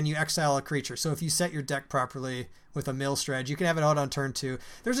 1 and you exile a creature. So if you set your deck properly with a mill strategy, you can have it out on turn 2.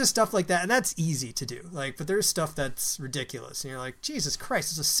 There's just stuff like that, and that's easy to do. Like, but there's stuff that's ridiculous, and you're like, Jesus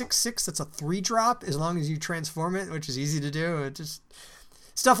Christ, it's a 6/6 that's a 3-drop as long as you transform it, which is easy to do. It just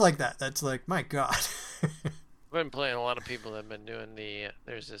stuff like that. That's like, my God. I've been playing a lot of people that have been doing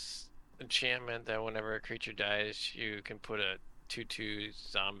there's this enchantment that whenever a creature dies, you can put a 2/2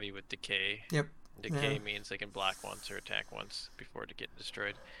 zombie with decay. Yep. Decay means they can block once or attack once before to get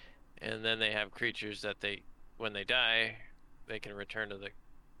destroyed. And then they have creatures that when they die, they can return to the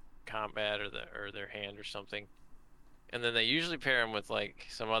combat or their hand or something. And then they usually pair them with like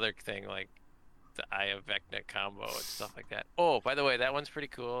some other thing like the Eye of Vecna combo and stuff like that. Oh, by the way, that one's pretty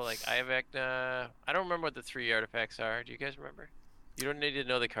cool. Like Eye of Vecna, I don't remember what the 3 artifacts are. Do you guys remember? You don't need to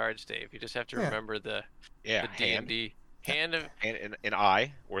know the cards, Dave. You just have to Yeah. remember the hand, D&D hand of and an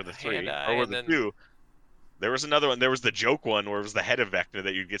eye, or the three, hand, eye, or and the then two. There was another one. There was the joke one where it was the head of Vecna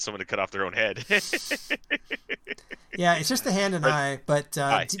that you'd get someone to cut off their own head. Yeah, it's just the hand and eye, but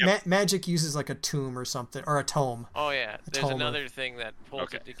Eye, yep. magic uses like a tomb or something, or a tome. Oh yeah, there's Toma. another thing that pulls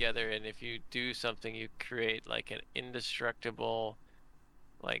Okay. it together, and if you do something, you create like an indestructible,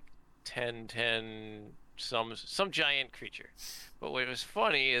 like 10/10 some giant creature. But what was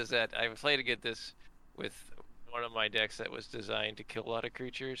funny is that I played to get this with one of my decks that was designed to kill a lot of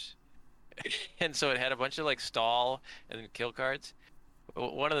creatures, and so it had a bunch of like stall and then kill cards.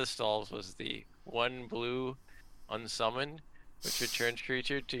 One of the stalls was the 1 blue unsummon, which returns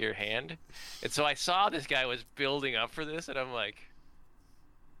creature to your hand. And so I saw this guy was building up for this, and I'm like,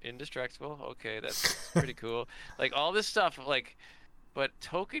 indestructible? Okay, that's pretty cool. Like, all this stuff, like, but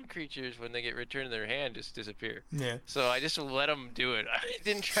token creatures, when they get returned to their hand, just disappear. Yeah. So I just let him do it. I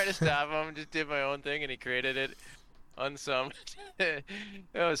didn't try to stop him, just did my own thing, and he created it unsummoned. It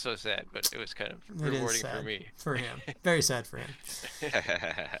was so sad, but it was kind of It is rewarding sad for me. for him. Very sad for him.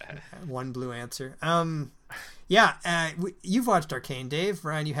 One blue answer. You've watched Arcane, Dave.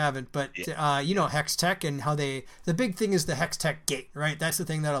 Ryan, you haven't, but you know Hex Tech and how the big thing is the Hex Tech gate, right? That's the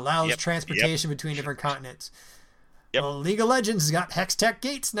thing that allows transportation between different continents. Yep. Well, League of Legends has got Hex Tech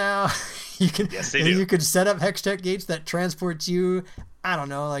gates now. You can you can set up Hex Tech gates that transport you, I don't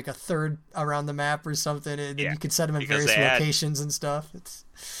know, like a third around the map or something, and then you can set them in various locations and stuff.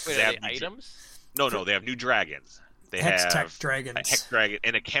 Wait, are they items? No, they have new dragons. They Hex have Tech dragons. a Hex Dragon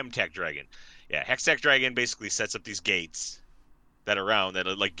and a Chem Tech Dragon. Yeah, Hex Tech Dragon basically sets up these gates that are around that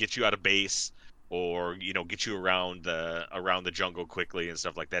like get you out of base, or get you around the jungle quickly and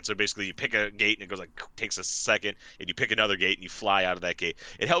stuff like that. So basically you pick a gate and it goes like takes a second, and you pick another gate and you fly out of that gate.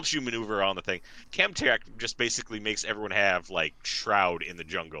 It helps you maneuver around the thing. Chemtech just basically makes everyone have like Shroud in the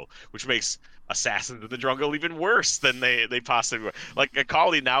jungle, which makes assassins in the jungle even worse than they possibly were. Like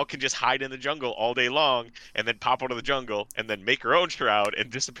Akali now can just hide in the jungle all day long and then pop out of the jungle and then make her own Shroud and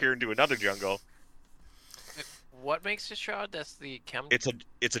disappear into another jungle. What makes the Shroud? That's the chem. It's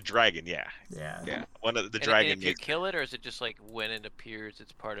a dragon, yeah. Yeah. One of the And dragon. if you kill it, or is it just like when it appears,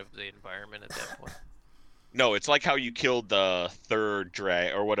 it's part of the environment at that point? No, it's like how you killed the third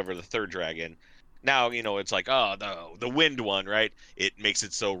dragon. Now, it's like, the wind one, right? It makes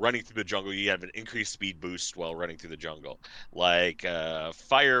it so running through the jungle, you have an increased speed boost while running through the jungle. Like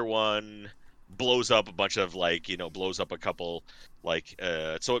fire one blows up a bunch of blows up a couple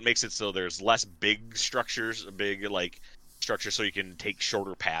so it makes it so there's less big structures, so you can take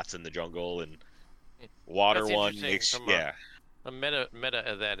shorter paths in the jungle. And water That's one makes The meta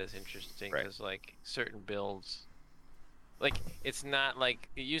of that is interesting because like certain builds, like it's not like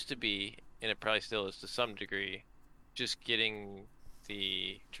it used to be, and it probably still is to some degree, just getting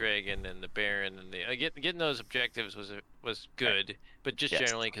the dragon and the baron and the getting those objectives was good, but just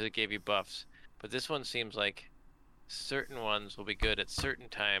generally because it gave you buffs. But this one seems like certain ones will be good at certain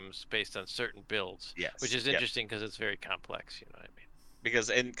times based on certain builds, which is interesting because it's very complex. You know what I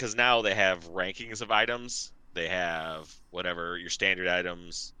mean? Because now they have rankings of items. They have whatever your standard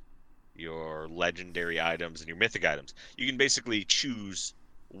items, your legendary items, and your mythic items. You can basically choose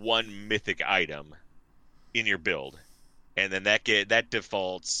one mythic item in your build, and then that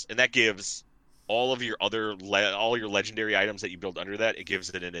defaults, and that gives all of your all your legendary items that you build under that. It gives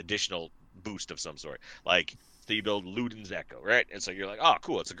it an additional boost of some sort. Like, so you build Luden's Echo, right? And so you're like, oh,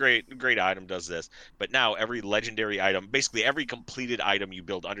 cool, it's a great item, does this. But now every legendary item, basically every completed item you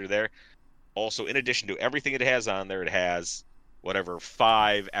build under there, also in addition to everything it has on there, it has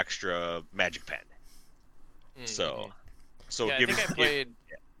 5 extra magic pen. Mm-hmm. So I think I played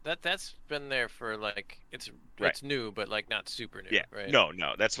that's been there for like it's new, but like not super new. Yeah, right? No,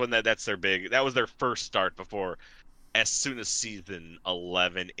 that's when that's their big. That was their first start before. As soon as season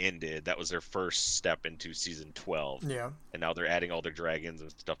 11 ended, that was their first step into season 12. Yeah. And now they're adding all their dragons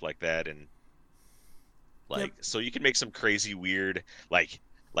and stuff like that, and so you can make some crazy weird like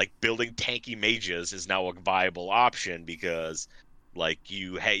building tanky mages is now a viable option because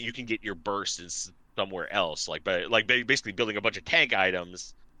you can get your burst in somewhere else, basically building a bunch of tank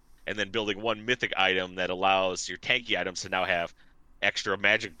items and then building one mythic item that allows your tanky items to now have extra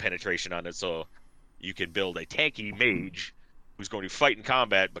magic penetration on it, so you can build a tanky mage who's going to fight in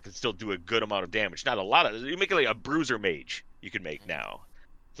combat but can still do a good amount of damage. Not a lot of you make it like a bruiser mage you can make now.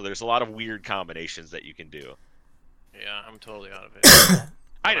 So there's a lot of weird combinations that you can do. Yeah, I'm totally out of it.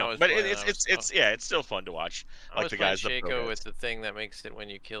 I know, but it's still fun to watch. Like the guys Shaco with the thing that makes it when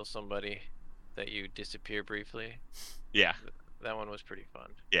you kill somebody that you disappear briefly. Yeah. That one was pretty fun.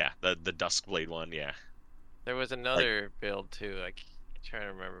 Yeah, the Duskblade one, yeah. There was another build too. I'm trying to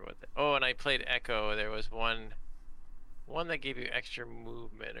remember what. And I played Echo. There was one that gave you extra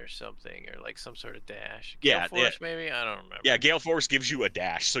movement or something, or like some sort of dash. Gale Force, maybe? I don't remember. Yeah, Gale Force gives you a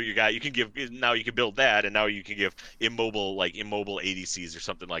dash, so you can build that, and now you can give immobile ADCs or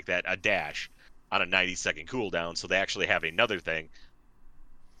something like that a dash on a 90-second cooldown, so they actually have another thing.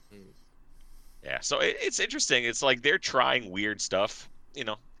 Yeah, so it's interesting. It's like they're trying weird stuff.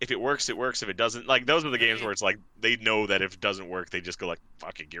 If it works, it works. If it doesn't, like, those are the games where it's like they know that if it doesn't work, they just go like,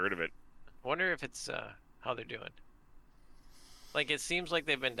 fuck it, get rid of it. I wonder if it's how they're doing. Like, it seems like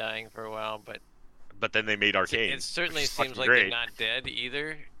they've been dying for a while, but then they made Arcane. It certainly seems like they're not dead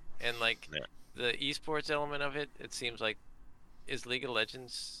either. And like the esports element of it seems like, is League of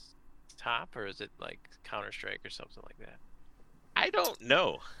Legends top, or is it like Counter-Strike or something like that? I don't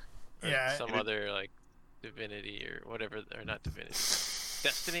know. Yeah, some other like Divinity or whatever, or not Divinity.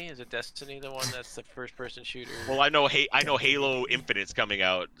 Destiny? Is it Destiny the one that's the first-person shooter? Well, I know Halo Infinite's coming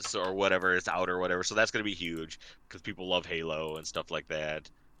out, or whatever, it's out or whatever, so that's going to be huge because people love Halo and stuff like that.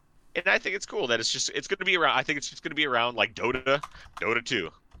 And I think it's cool that it's going to be around. I think it's just going to be around like Dota 2.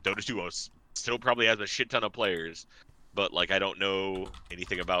 Dota 2 still probably has a shit ton of players, but like I don't know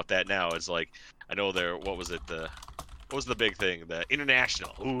anything about that now. It's like I know what was the big thing? The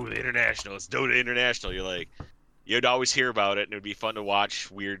International. Ooh, the International. It's Dota International. You're like, you'd always hear about it, and it'd be fun to watch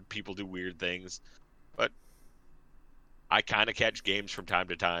weird people do weird things. But I kind of catch games from time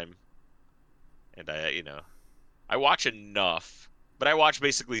to time, and I watch enough. But I watch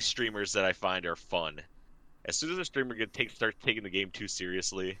basically streamers that I find are fun. As soon as a streamer starts taking the game too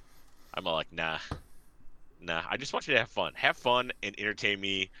seriously, I'm all like, nah. I just want you to have fun. Have fun and entertain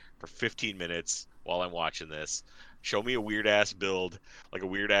me for 15 minutes while I'm watching this. Show me a weird-ass build, like a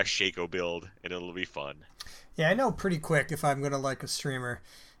weird-ass Shaco build, and it'll be fun. Yeah, I know pretty quick if I'm going to like a streamer.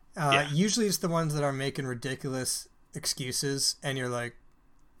 Usually it's the ones that are making ridiculous excuses, and you're like,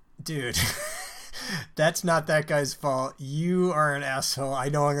 dude, that's not that guy's fault. You are an asshole. I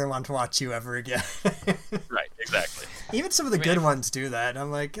no longer want to watch you ever again. Right, exactly. Even some of the good ones do that.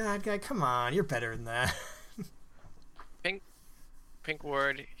 I'm like, God, guy, come on. You're better than that. Pink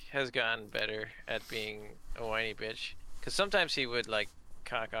Ward has gotten better at being a whiny bitch. Because sometimes he would, like,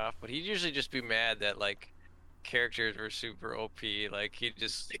 cock off, but he'd usually just be mad that, like, characters were super OP. Like, he'd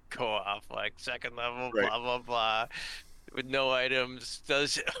just go off, like, second level, right, blah, blah, blah, with no items,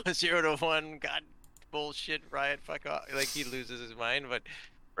 does 0 to 1, God, bullshit, riot, fuck off. Like, he loses his mind, but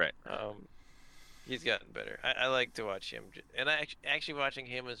right. He's gotten better. I like to watch him. And actually watching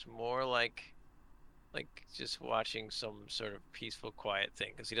him is more like just watching some sort of peaceful, quiet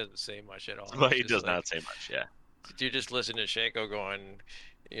thing, because he doesn't say much at all. Well, he does not say much, yeah. You're just listening to Shaco going,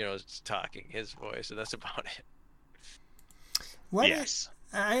 talking his voice, and that's about it. Yes.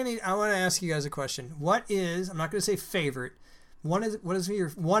 I want to ask you guys a question. What is, I'm not going to say favorite, what is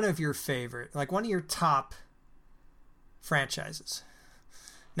one of your favorite, like one of your top franchises?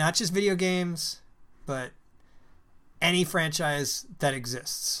 Not just video games, but any franchise that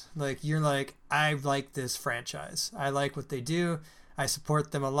exists. Like, you're like, I like this franchise. I like what they do. I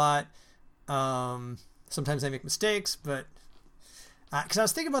support them a lot. Sometimes they make mistakes, but because I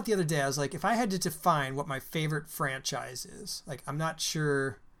was thinking about the other day, I was like, if I had to define what my favorite franchise is, like, I'm not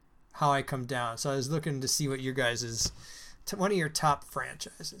sure how I come down. So I was looking to see what your guys is, one of your top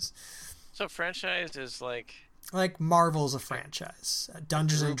franchises. So franchise is like Marvel's a franchise.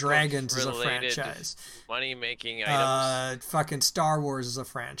 Dungeons and Dragons is a franchise. Money-making items. Fucking Star Wars is a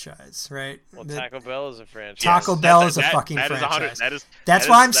franchise, right? Well, Taco Bell is a franchise. Taco Bell is a fucking franchise. That's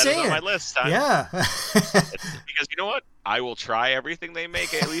what I'm saying. That is on my list. Yeah. Because you know what? I will try everything they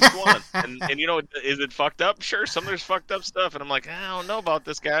make at least once. And is it fucked up? Sure, there's fucked up stuff. And I'm like, I don't know about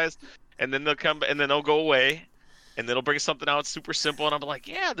this, guys. And then they'll come, and then they'll go away. And then it'll bring something out super simple, and I'm like,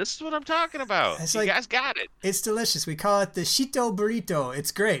 yeah, this is what I'm talking about. You guys got it. It's delicious. We call it the Shito Burrito.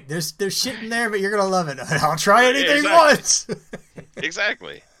 It's great. There's shit in there, but you're going to love it. I'll try anything once.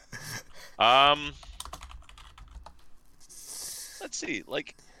 Exactly. Let's see.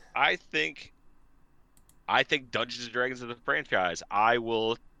 Like, I think Dungeons and Dragons is a franchise. I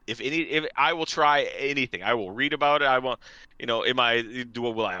will try anything. I will read about it. I won't,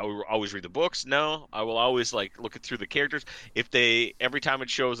 will I always read the books? No. I will always look through the characters. Every time it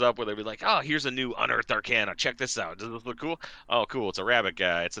shows up, where they'll be like, oh, here's a new Unearthed Arcana. Check this out. Does this look cool? Oh, cool. It's a rabbit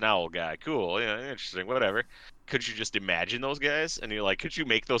guy. It's an owl guy. Cool. Yeah, interesting. Whatever. Could you just imagine those guys? And you're like, could you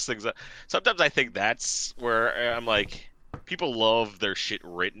make those things up? Sometimes I think that's where I'm like, people love their shit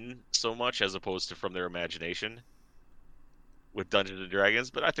written so much as opposed to from their imagination with Dungeons and Dragons,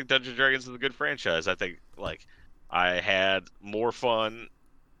 but I think Dungeons and Dragons is a good franchise. I think I had more fun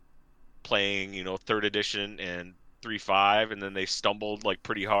playing, 3rd edition and 3.5, and then they stumbled like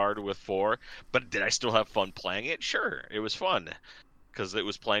pretty hard with 4. But did I still have fun playing it? Sure, it was fun because it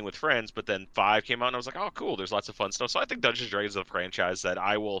was playing with friends. But then 5 came out, and I was like, oh, cool. There's lots of fun stuff. So I think Dungeons and Dragons is a franchise that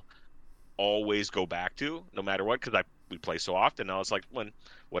I will always go back to, no matter what, because we play so often. Now it's like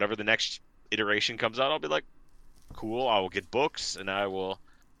whatever the next iteration comes out, I'll be like, cool. I will get books, and I will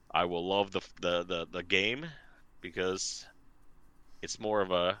love the game because it's more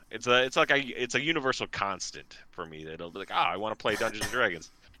of it's a universal constant for me. That'll be like, I want to play Dungeons and Dragons,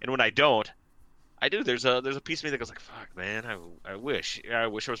 and when I don't, I do. There's a piece of me that goes like, fuck, man, I wish I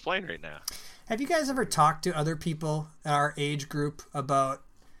was playing right now. Have you guys ever talked to other people in our age group about?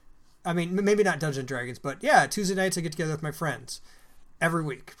 I mean, maybe not Dungeons and Dragons, but yeah, Tuesday nights I get together with my friends every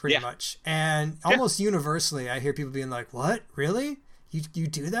week, pretty much, and almost universally, I hear people being like, "What? Really? You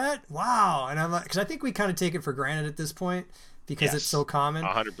do that? Wow!" And I'm like, because I think we kind of take it for granted at this point because it's so common.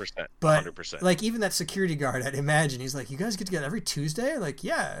 100%. But 100%. like even that security guard, I'd imagine he's like, "You guys get together every Tuesday?" Like,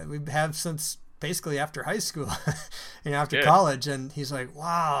 yeah, we have since basically after high school, after college, and he's like,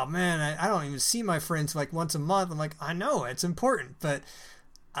 "Wow, man, I don't even see my friends like once a month." I'm like, "I know it's important, but."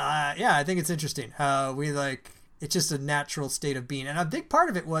 I think it's interesting how we it's just a natural state of being. And a big part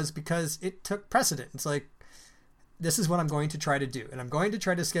of it was because it took precedent. It's like, this is what I'm going to try to do. And I'm going to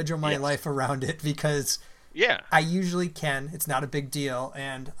try to schedule my life around it because I usually can. It's not a big deal.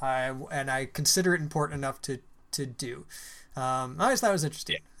 And I consider it important enough to do. I always thought it was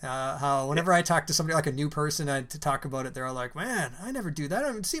interesting how whenever I talk to somebody like a new person to talk about it, they're all like, man, I never do that. I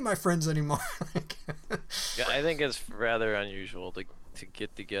don't even see my friends anymore. I think it's rather unusual to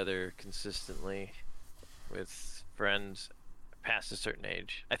get together consistently with friends past a certain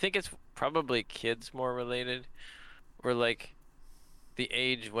age. I think it's probably kids more related, or like the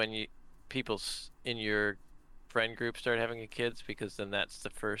age when people in your friend group start having kids, because then that's the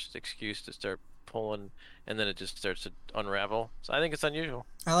first excuse to start pulling, and then it just starts to unravel. So I think it's unusual.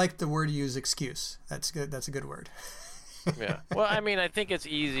 I like the word you use, excuse. That's good. That's a good word. Yeah. Well, I mean, I think it's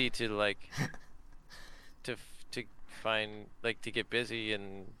easy to to find to get busy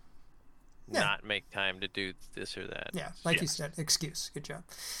and not make time to do this or that. Yeah, you said, excuse. Good job.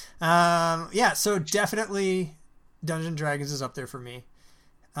 So definitely Dungeons and Dragons is up there for me.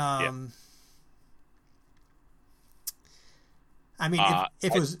 I mean,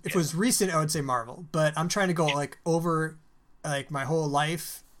 if it was recent, I would say Marvel, but I'm trying to go over my whole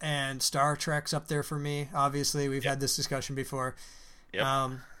life, and Star Trek's up there for me. Obviously, we've had this discussion before.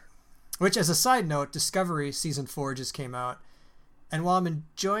 Yep. Which, as a side note, Discovery Season 4 just came out. And while I'm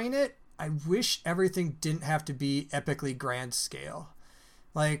enjoying it, I wish everything didn't have to be epically grand scale.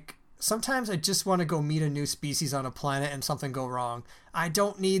 Sometimes I just want to go meet a new species on a planet and something go wrong. I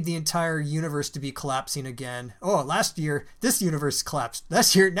don't need the entire universe to be collapsing again. Oh, last year, this universe collapsed.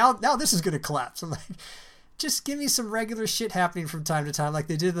 Last year, now this is going to collapse. I'm like, just give me some regular shit happening from time to time like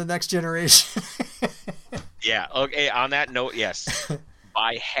they did in The Next Generation. Yeah, okay, on that note, yes.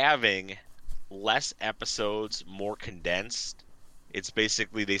 By having less episodes, more condensed, it's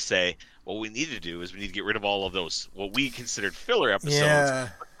basically they say, what we need to do is we need to get rid of all of those, what we considered filler episodes. Yeah.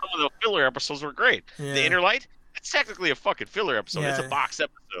 Some of the filler episodes were great. Yeah. The Inner Light, it's technically a fucking filler episode. Yeah. It's a box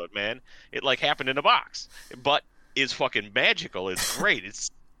episode, man. It happened in a box. But it's fucking magical. It's great. It's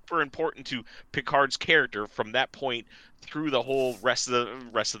super important to Picard's character from that point through the whole rest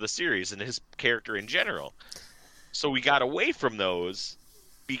of the series and his character in general. So we got away from those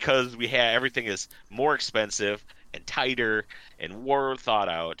because everything is more expensive and tighter and more thought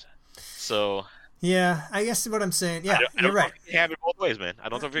out. So yeah, I guess what I'm saying. Yeah, you're right. You can have it both ways, man. I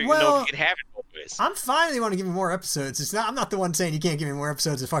don't know if you can have it both ways. I'm fine if you want to give me more episodes. I'm not the one saying you can't give me more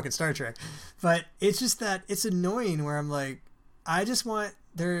episodes of fucking Star Trek, but it's just that it's annoying where I'm like, I just want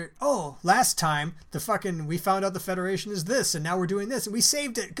last time we found out the Federation is this, and now we're doing this, and we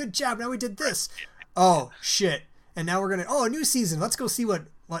saved it. Good job. Now we did this. Oh shit. And now we're a new season. Let's go see what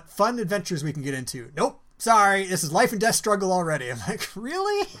fun adventures we can get into. Nope. Sorry, this is life and death struggle already. I'm like,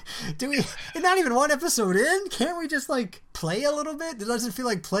 really? It's not even one episode in? Can't we just play a little bit? It doesn't feel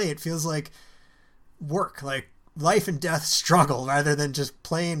like play. It feels like work, like life and death struggle rather than just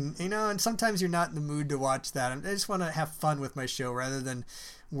playing, and sometimes you're not in the mood to watch that. I just want to have fun with my show rather than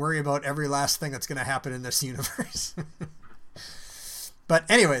worry about every last thing that's going to happen in this universe. But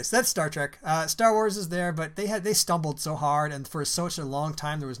anyways, that's Star Trek. Star Wars is there, but they stumbled so hard, and for such a long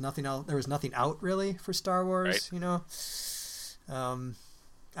time there was nothing else. There was nothing out really for Star Wars. Right. I'm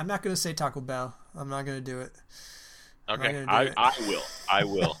not gonna say Taco Bell. I'm not gonna do it. Okay, I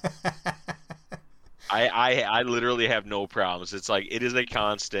will. I literally have no problems. It's it is a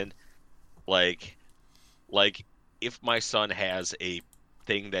constant. Like if my son has a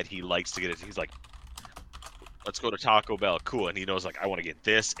thing that he likes to get. He's like, let's go to Taco Bell. Cool. And he knows, like, I want to get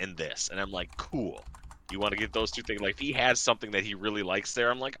this and this. And I'm like, cool. You want to get those two things? Like, if he has something that he really likes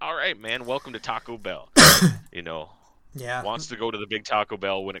there, I'm like, all right, man, welcome to Taco Bell. You know, wants to go to the big Taco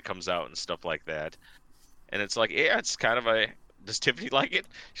Bell when it comes out and stuff like that. And it's like, yeah, it's kind of does Tiffany like it?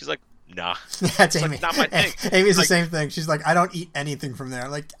 She's like, nah. That's Amy. Like, not my thing. Amy's like, the same thing. She's like, I don't eat anything from there.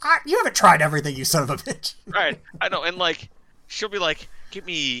 Like, you haven't tried everything, you son of a bitch. Right. I know. And like, she'll be like, give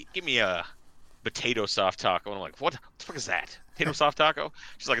me a potato soft taco. And I'm like, what the fuck is that? Potato soft taco?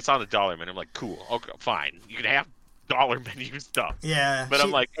 She's like, it's on the dollar menu. I'm like, cool. Okay, fine. You can have dollar menu stuff. Yeah. But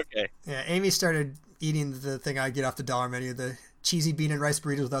I'm like, okay. Yeah, Amy started eating the thing I get off the dollar menu, the cheesy bean and rice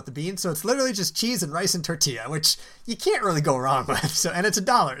burritos without the beans. So it's literally just cheese and rice and tortilla, which you can't really go wrong with. So, and it's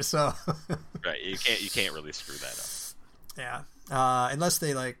 $1. So right, you can't really screw that up. Yeah. Unless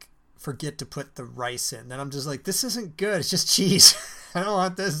they like forget to put the rice in, then I'm just like, this isn't good. It's just cheese. I don't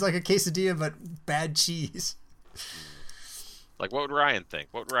want this. It's like a quesadilla, but bad cheese. Like, what would Ryan think?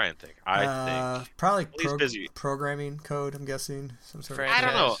 I think probably busy. Programming code. I'm guessing some sort of. I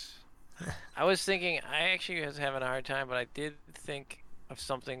don't know. I was thinking. I actually was having a hard time, but I did think of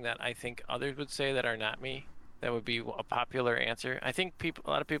something that I think others would say that are not me. That would be a popular answer. I think a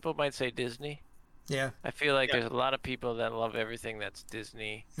lot of people might say Disney. Yeah. I feel like there's a lot of people that love everything that's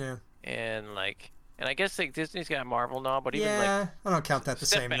Disney. Yeah. And I guess like Disney's got Marvel now, but even I don't count that the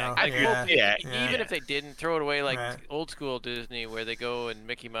same now. Even if they didn't, throw it away like old school Disney where they go and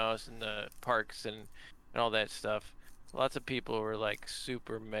Mickey Mouse and the parks and all that stuff. Lots of people were like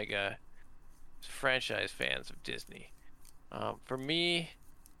super mega franchise fans of Disney. For me,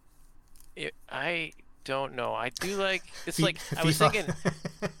 I don't know. I do like I was thinking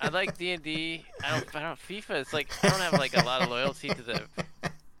I like D&D. I don't FIFA. It's like I don't have like a lot of loyalty to the.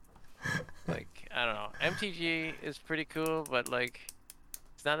 Like, I don't know. MTG is pretty cool, but like,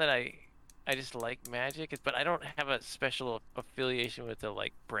 it's not that I just like Magic, but I don't have a special affiliation with the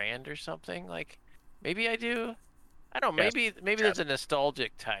like brand or something. Like, maybe I do. I don't know. Maybe there's a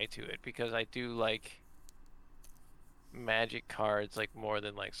nostalgic tie to it because I do like Magic cards like more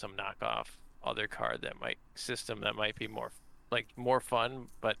than like some knockoff other card that might be more fun,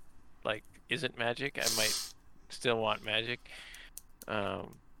 but like isn't Magic. I might still want Magic.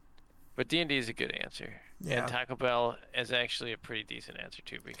 But D&D is a good answer. Yeah. And Taco Bell is actually a pretty decent answer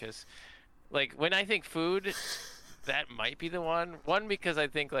too, because like when I think food, that might be the one. One, because I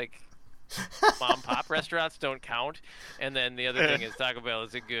think like mom pop restaurants don't count, and then the other thing is Taco Bell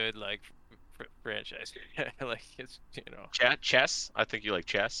is a good like franchise. Like it's chess. I think you like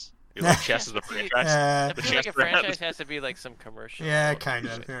chess. You like chess as a franchise. I feel like a franchise has to be like some commercial. Yeah, kind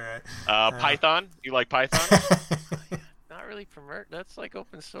of. All right. Python. You like Python? Not really that's like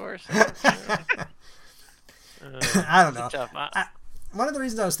open source. I don't know. One of the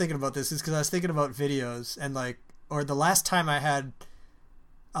reasons I was thinking about this is because I was thinking about videos and or the last time I had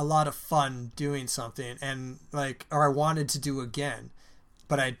a lot of fun doing something and or I wanted to do again,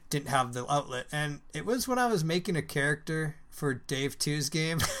 but I didn't have the outlet. And it was when I was making a character for Dave 2's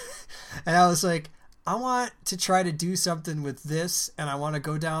game. And I was like, I want to try to do something with this, and I want to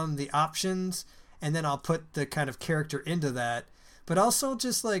go down the options, and then I'll put the kind of character into that, but also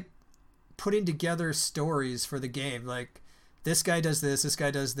just putting together stories for the game. Like, this guy does this,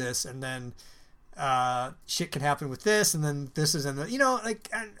 and then shit can happen with this, and then this is, and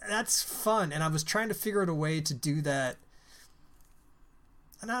that's fun. And I was trying to figure out a way to do that,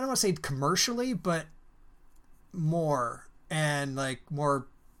 and I don't want to say commercially, but more, and more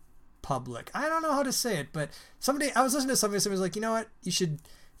public. I don't know how to say it, but I was listening to somebody was like, you know what, you should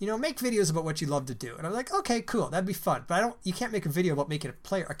make videos about what you love to do. And I was like, okay, cool, that'd be fun. But you can't make a video about making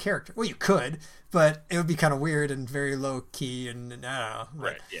a character. Well, you could, but it would be kind of weird and very low key, and I don't know.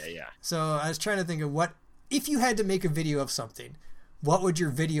 Right, yeah. So I was trying to think of if you had to make a video of something, what would your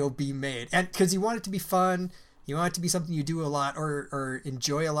video be made? And because you want it to be fun, you want it to be something you do a lot or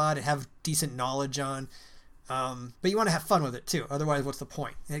enjoy a lot and have decent knowledge on. But you want to have fun with it too. Otherwise, what's the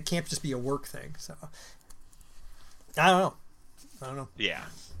point? And it can't just be a work thing. So I don't know. Yeah.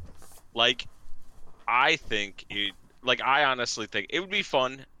 I think I honestly think it would be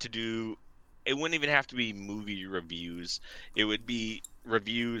fun to do. It wouldn't even have to be movie reviews. It would be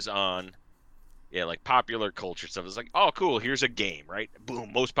reviews on, popular culture stuff. It's like, oh, cool, here's a game, right?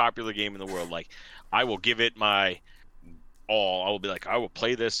 Boom, most popular game in the world. I will give it my all. I will be like, I will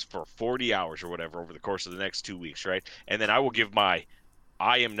play this for 40 hours or whatever over the course of the next 2 weeks, right? And then I will give I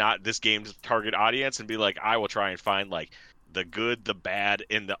am not this game's target audience, and be like, I will try and find the good, the bad,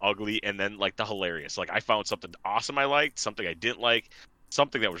 and the ugly, and then the hilarious. I found something awesome I liked, something I didn't like,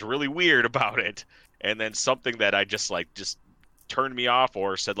 something that was really weird about it, and then something that I just turned me off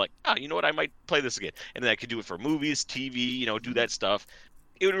or said like, oh, you know what, I might play this again. And then I could do it for movies, TV, you know, do that stuff.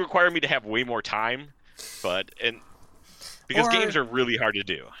 It would require me to have way more time, because games are really hard to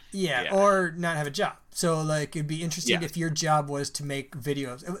do. Yeah, or not have a job. So like it'd be interesting if your job was to make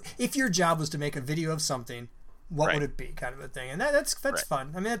videos. If your job was to make a video of something, what would it be, kind of a thing. And that's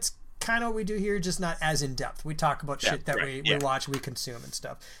fun. I mean, that's kind of what we do here, just not as in depth. We talk about shit that we watch, we consume and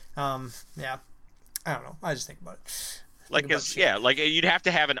stuff. Yeah. I don't know. I just think about it. Like you'd have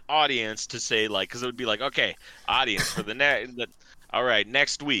to have an audience to say, like, because it would be like, okay, audience for all right,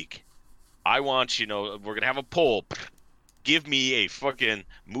 next week, I want, you know, we're gonna have a poll. Give me a fucking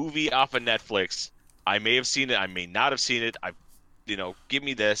movie off of Netflix. I may have seen it, I may not have seen it. Give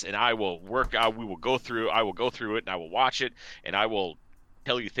me this, and I will work out. I will go through it, and I will watch it, and I will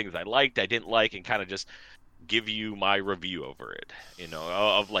tell you things I liked, I didn't like, and kind of just give you my review over it. You know,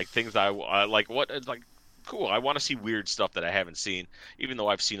 of like things I like. What it's like. Cool. I want to see weird stuff that I haven't seen, even though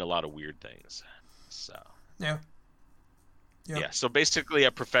I've seen a lot of weird things. So yeah. So basically,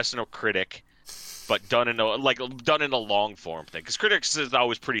 a professional critic, but done in a long form thing. Because critics is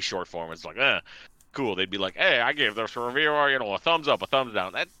always pretty short form. It's like, cool. They'd be like, hey, I gave this review, a thumbs up, a thumbs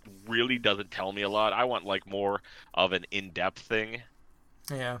down. That really doesn't tell me a lot. I want like more of an in-depth thing.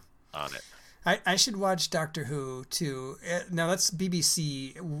 Yeah. On it. I should watch Doctor Who too. Now that's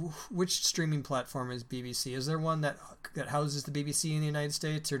BBC. Which streaming platform is BBC? Is there one that houses the BBC in the United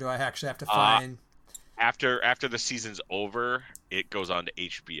States, or do I actually have to find? After the season's over, it goes on to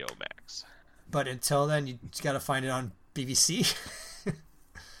HBO Max. But until then, you got to find it on BBC.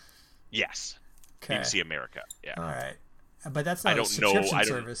 Yes. Okay. BBC America. Yeah. All right. But that's not a subscription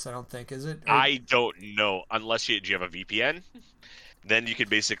service, I don't think, is it? I don't know, unless you have a VPN. Then you could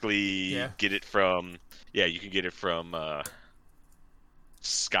basically get it from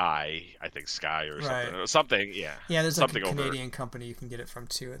Sky, I think Sky or something. Yeah. Yeah, there's something like a Canadian company you can get it from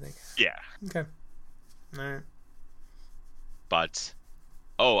too, I think. Yeah. Okay. All right. But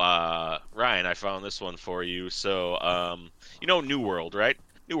Ryan, I found this one for you. So, New World, right?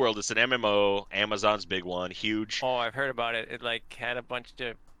 New World is an MMO, Amazon's big one, huge. Oh, I've heard about it. It like had a bunch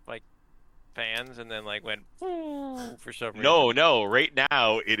of like fans and then like went for some reason. No. Right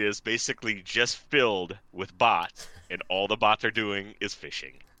now it is basically just filled with bots, and all the bots are doing is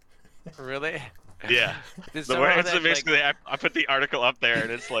fishing. Really? Yeah. I put the article up there, and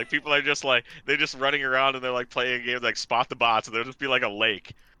it's like people are just like they're just running around and they're like playing games like Spot the Bots, and there'll just be like a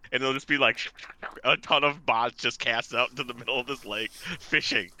lake, and there'll just be like a ton of bots just cast out into the middle of this lake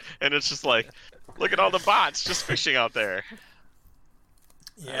fishing, and it's just like, look at all the bots just fishing out there.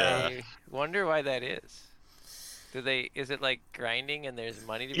 Yeah. I wonder why that is. Is it like grinding and there's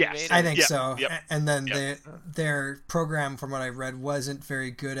money to be made? I think so. Yep. And then their program, from what I read, wasn't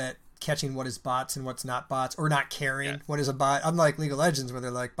very good at catching what is bots and what's not bots, or not caring what is a bot. Unlike League of Legends, where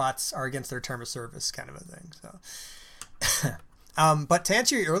they're like, bots are against their term of service kind of a thing. So, but to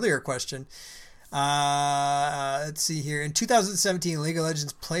answer your earlier question, let's see here. In 2017, League of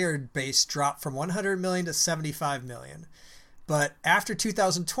Legends player base dropped from 100 million to 75 million. But after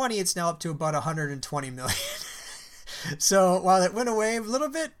 2020, it's now up to about 120 million. So while it went away a little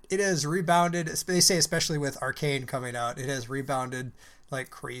bit, it has rebounded. They say especially with Arcane coming out, it has rebounded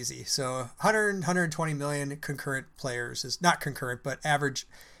like crazy. So 120 million concurrent players is not concurrent, but average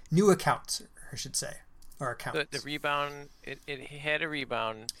new accounts, I should say, or accounts. The rebound, it had a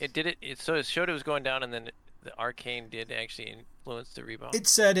rebound. So it showed it was going down, and then the Arcane did actually influence the rebound. It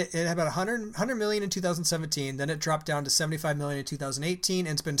said it had about 100 million in 2017, then it dropped down to 75 million in 2018,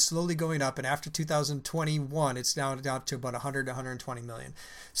 and it's been slowly going up, and after 2021 it's down to about 100 to 120 million.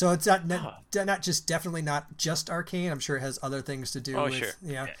 So it's definitely not just Arcane. I'm sure it has other things to do with sure.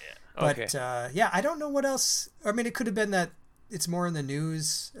 Yeah. Okay. But I don't know what else. I mean, it could have been that it's more in the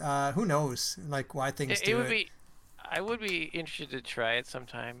news. Who knows, like, why things do it. I would be interested to try it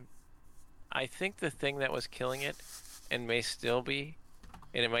sometime. I think the thing that was killing it, and may still be,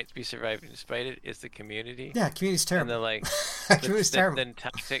 and it might be surviving despite it, is the community. Yeah, community's terrible. And community's terrible. The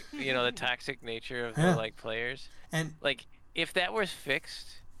toxic, the toxic nature of the players. And like, if that was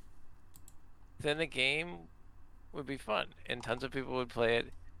fixed, then the game would be fun, and tons of people would play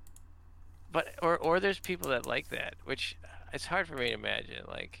it. But or there's people that like that, which it's hard for me to imagine.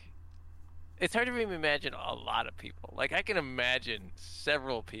 Like, it's hard for me to imagine a lot of people. Like, I can imagine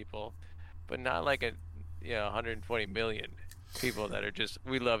several people, but not like 120 million people that are just,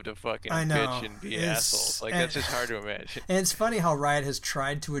 we love to fucking bitch and be assholes. Like, that's just hard to imagine. And it's funny how Riot has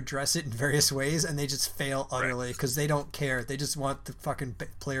tried to address it in various ways, and they just fail utterly because they don't care. They just want the fucking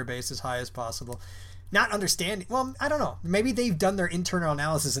player base as high as possible. Not understanding. Well, I don't know. Maybe they've done their internal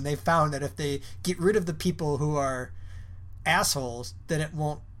analysis and they found that if they get rid of the people who are assholes, then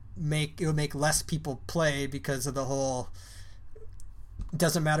it'll make less people play because of the whole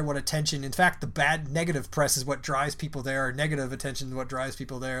doesn't matter what attention. In fact, the bad negative press is what drives people there, or negative attention is what drives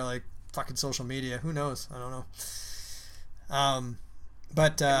people there, like fucking social media. Who knows? I don't know.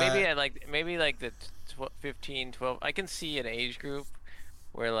 But maybe like the 15, 12. I can see an age group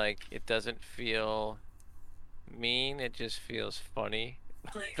where like it doesn't feel mean, it just feels funny.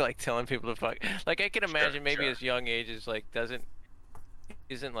 Like telling people to fuck. Like I can imagine maybe as young ages like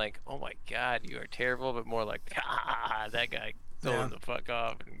isn't like, oh my god, you are terrible, but more like, that guy told him to fuck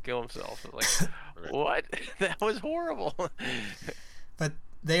off and kill himself. Like, what? That was horrible. But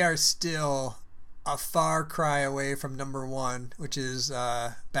they are still a far cry away from number one, which is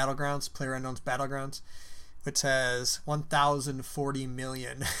Battlegrounds, PlayerUnknown's Battlegrounds, which has 1,040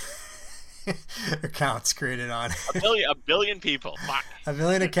 million accounts created on. A billion people. Fuck. A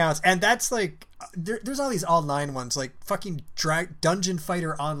billion accounts. And that's like, there's all these online ones, like fucking Dungeon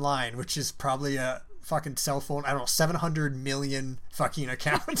Fighter Online, which is probably a fucking cell phone, I don't know, 700 million fucking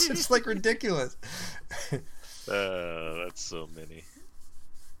accounts. It's like ridiculous. That's so many.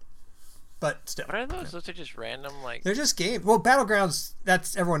 But still, what are those? Those are just random, like they're just games. Well, Battlegrounds,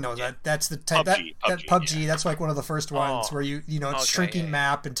 that's everyone knows that. That's the type PUBG. That's like one of the first ones where it's shrinking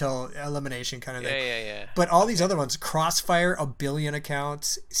map until elimination kind of thing. Yeah. But all these other ones, Crossfire, 1 billion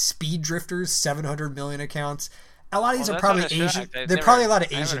accounts, Speed Drifters, 700 million accounts. A lot of these are probably Asian. They're probably a lot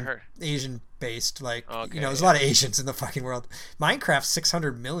of Asian based. Like there's a lot of Asians in the fucking world. Minecraft,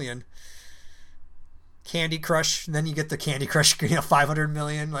 600 million. Candy Crush, and then you get the Candy Crush, 500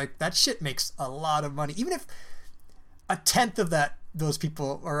 million. Like that shit makes a lot of money. Even if a tenth of those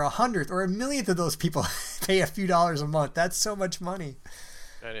people, or 100th, or 1,000,000th of those people pay a few dollars a month, that's so much money.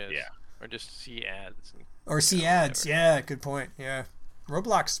 That is. Yeah. Or just see ads. Or see ads. Yeah, good point. Yeah.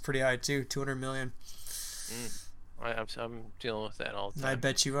 Roblox is pretty high too, 200 million. I'm dealing with that all the time. I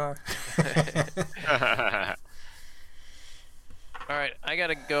bet you are. All right, I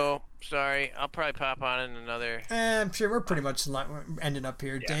gotta go. Sorry, I'll probably pop on in another. I'm sure we're pretty much ending up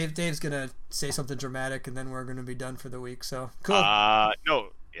here. Yeah. Dave's gonna say something dramatic, and then we're gonna be done for the week. So cool. No,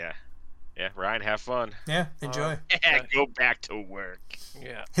 yeah. Ryan, have fun. Yeah, enjoy. Go back to work.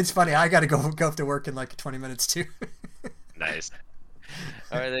 Yeah, it's funny. I gotta go up to work in like 20 minutes too. Nice.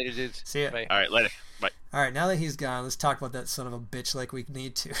 All right, later, dudes. See ya. Bye. All right, later. Bye. All right, now that he's gone, let's talk about that son of a bitch like we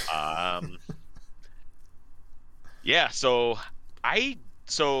need to. Yeah. So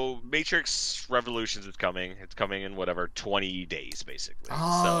Matrix Revolutions is coming. It's coming in 20 days, basically.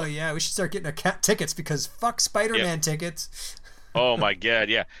 Oh, yeah. We should start getting tickets because fuck Spider-Man tickets. Oh, my God.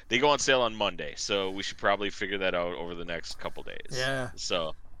 Yeah. They go on sale on Monday. So we should probably figure that out over the next couple days. Yeah.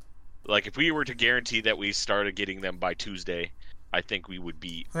 So, like, if we were to guarantee that we started getting them by Tuesday, I think we would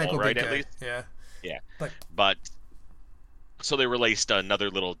be all right at least. Yeah. Yeah. But so they released another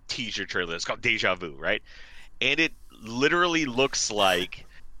little teaser trailer. It's called Deja Vu, right? And it literally looks like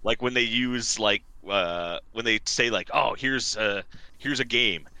when they use when they say like, oh, here's a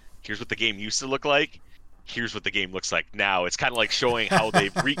game, here's what the game used to look like, here's what the game looks like now. It's kind of like showing how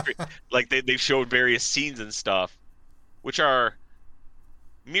they've they've showed various scenes and stuff, which are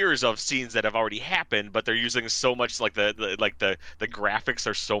mirrors of scenes that have already happened, but they're using so much the graphics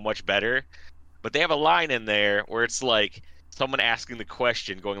are so much better. But they have a line in there where it's like someone asking the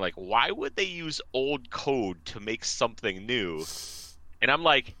question, going like, why would they use old code to make something new? And I'm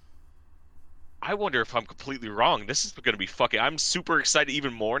like, I wonder if I'm completely wrong. This is going to be fucking... I'm super excited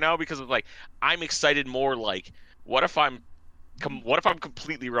even more now because of like, I'm excited more like, what if I'm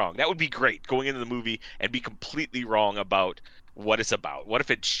completely wrong? That would be great, going into the movie and be completely wrong about what it's about. What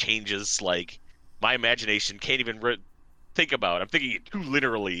if it changes, like, my imagination can't even think about. I'm thinking it too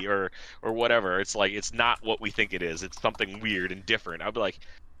literally or whatever. It's like, it's not what we think it is. It's something weird and different. I'll be like,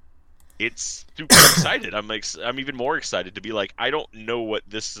 it's super excited. I'm even more excited to be like, I don't know what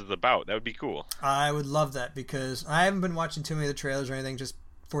this is about. That would be cool. I would love that because I haven't been watching too many of the trailers or anything just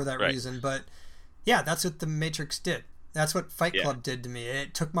for that reason. But yeah, that's what The Matrix did. That's what Fight Club did to me.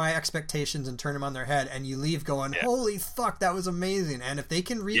 It took my expectations and turned them on their head, and you leave going, holy fuck, that was amazing. And if they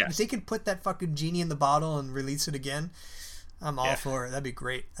can if they can put that fucking genie in the bottle and release it again, I'm all for it. That'd be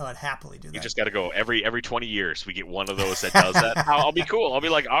great. I would happily do that. You just got to go every 20 years. We get one of those that does that. I'll be cool. I'll be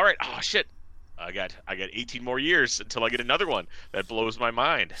like, all right, oh shit, I got 18 more years until I get another one that blows my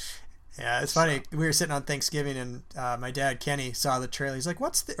mind. Yeah, it's funny. We were sitting on Thanksgiving, and my dad Kenny saw the trailer. He's like,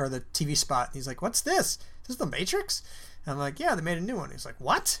 "What's the TV spot?" He's like, "What's this? This is The Matrix?" And I'm like, "Yeah, they made a new one." He's like,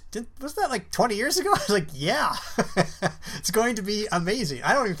 "What? Was that like 20 years ago?" I was like, "Yeah, it's going to be amazing."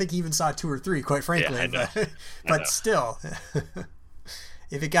 I don't even think he even saw 2 or 3, quite frankly. Yeah, but still,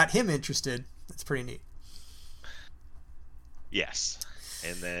 if it got him interested, it's pretty neat. Yes.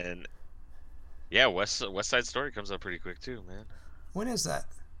 And then, yeah, West Side Story comes out pretty quick too, man. When is that?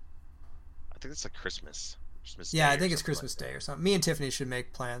 I think it's like Christmas. Yeah, I think it's Christmas Day or something. Me and Tiffany should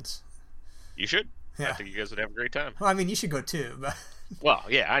make plans. You should. Yeah. I think you guys would have a great time. Well, I mean, you should go too, but. Well,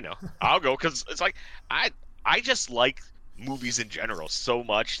 yeah, I know. I'll go because it's like I just like movies in general so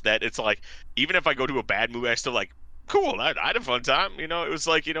much that it's like even if I go to a bad movie, I still like cool. I had a fun time. You know, it was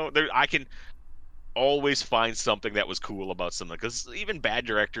like I can always find something that was cool about something because even bad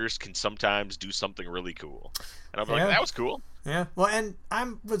directors can sometimes do something really cool, and I'm like that was cool. Yeah. Well, and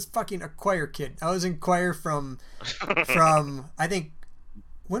I was fucking a choir kid. I was in choir from I think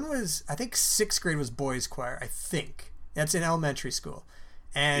I think 6th grade was boys choir. I think. That's in elementary school.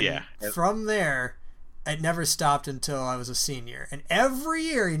 And from there, it never stopped until I was a senior. And every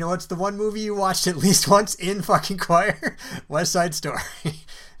year, you know what's the one movie you watched at least once in fucking choir? West Side Story.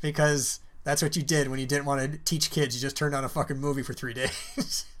 Because that's what you did when you didn't want to teach kids. You just turned on a fucking movie for 3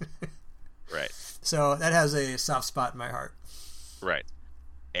 days. Right. So that has a soft spot in my heart. Right.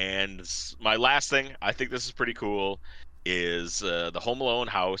 And my last thing, I think this is pretty cool, is the Home Alone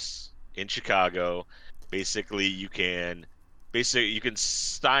house in Chicago. Basically, you can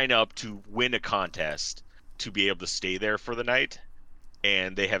sign up to win a contest to be able to stay there for the night,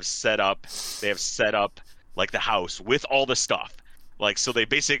 and they have set up like the house with all the stuff. Like, so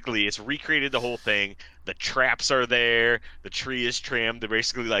it's recreated the whole thing. The traps are there, the tree is trimmed. They're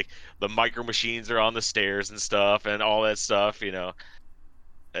basically like the micro machines are on the stairs and stuff, and all that stuff,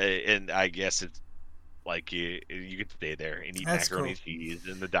 And I guess it's like you could stay there and eat macaroni and cheese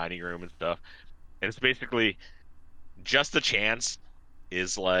in the dining room and stuff. And it's basically just the chance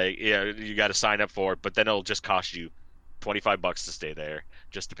is like, you got to sign up for it, but then it'll just cost you $25 to stay there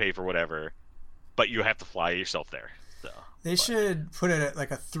just to pay for whatever. But you have to fly yourself there. So they should put it at like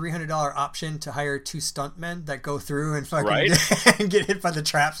a $300 option to hire 2 stuntmen that go through and fucking and get hit by the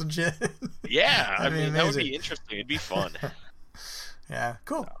traps and shit. Yeah, I mean, that would be interesting. It'd be fun. Yeah,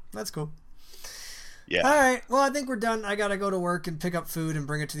 cool. That's cool. Yeah. All right. Well, I think we're done. I gotta go to work and pick up food and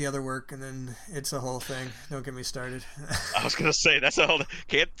bring it to the other work, and then it's a whole thing. Don't get me started. I was gonna say that's a whole.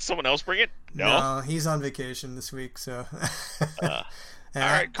 Can't someone else bring it? No, he's on vacation this week, so. All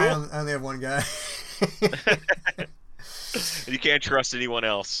right, cool. I only have one guy. You can't trust anyone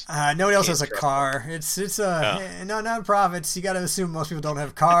else. Nobody else has a car. It's no nonprofits. You got to assume most people don't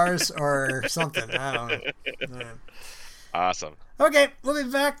have cars or something. I don't know. Awesome. Okay, we'll be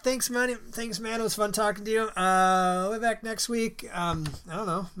back. Thanks, man. It was fun talking to you. We'll be back next week. I don't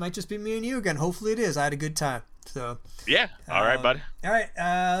know. Might just be me and you again. Hopefully it is. I had a good time. So yeah. All right, bud. All right.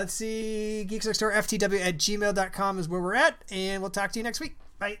 Let's see. GeeksNextDoor, FTW@gmail.com is where we're at, and we'll talk to you next week.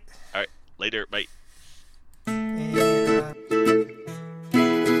 Bye. All right. Later. Bye.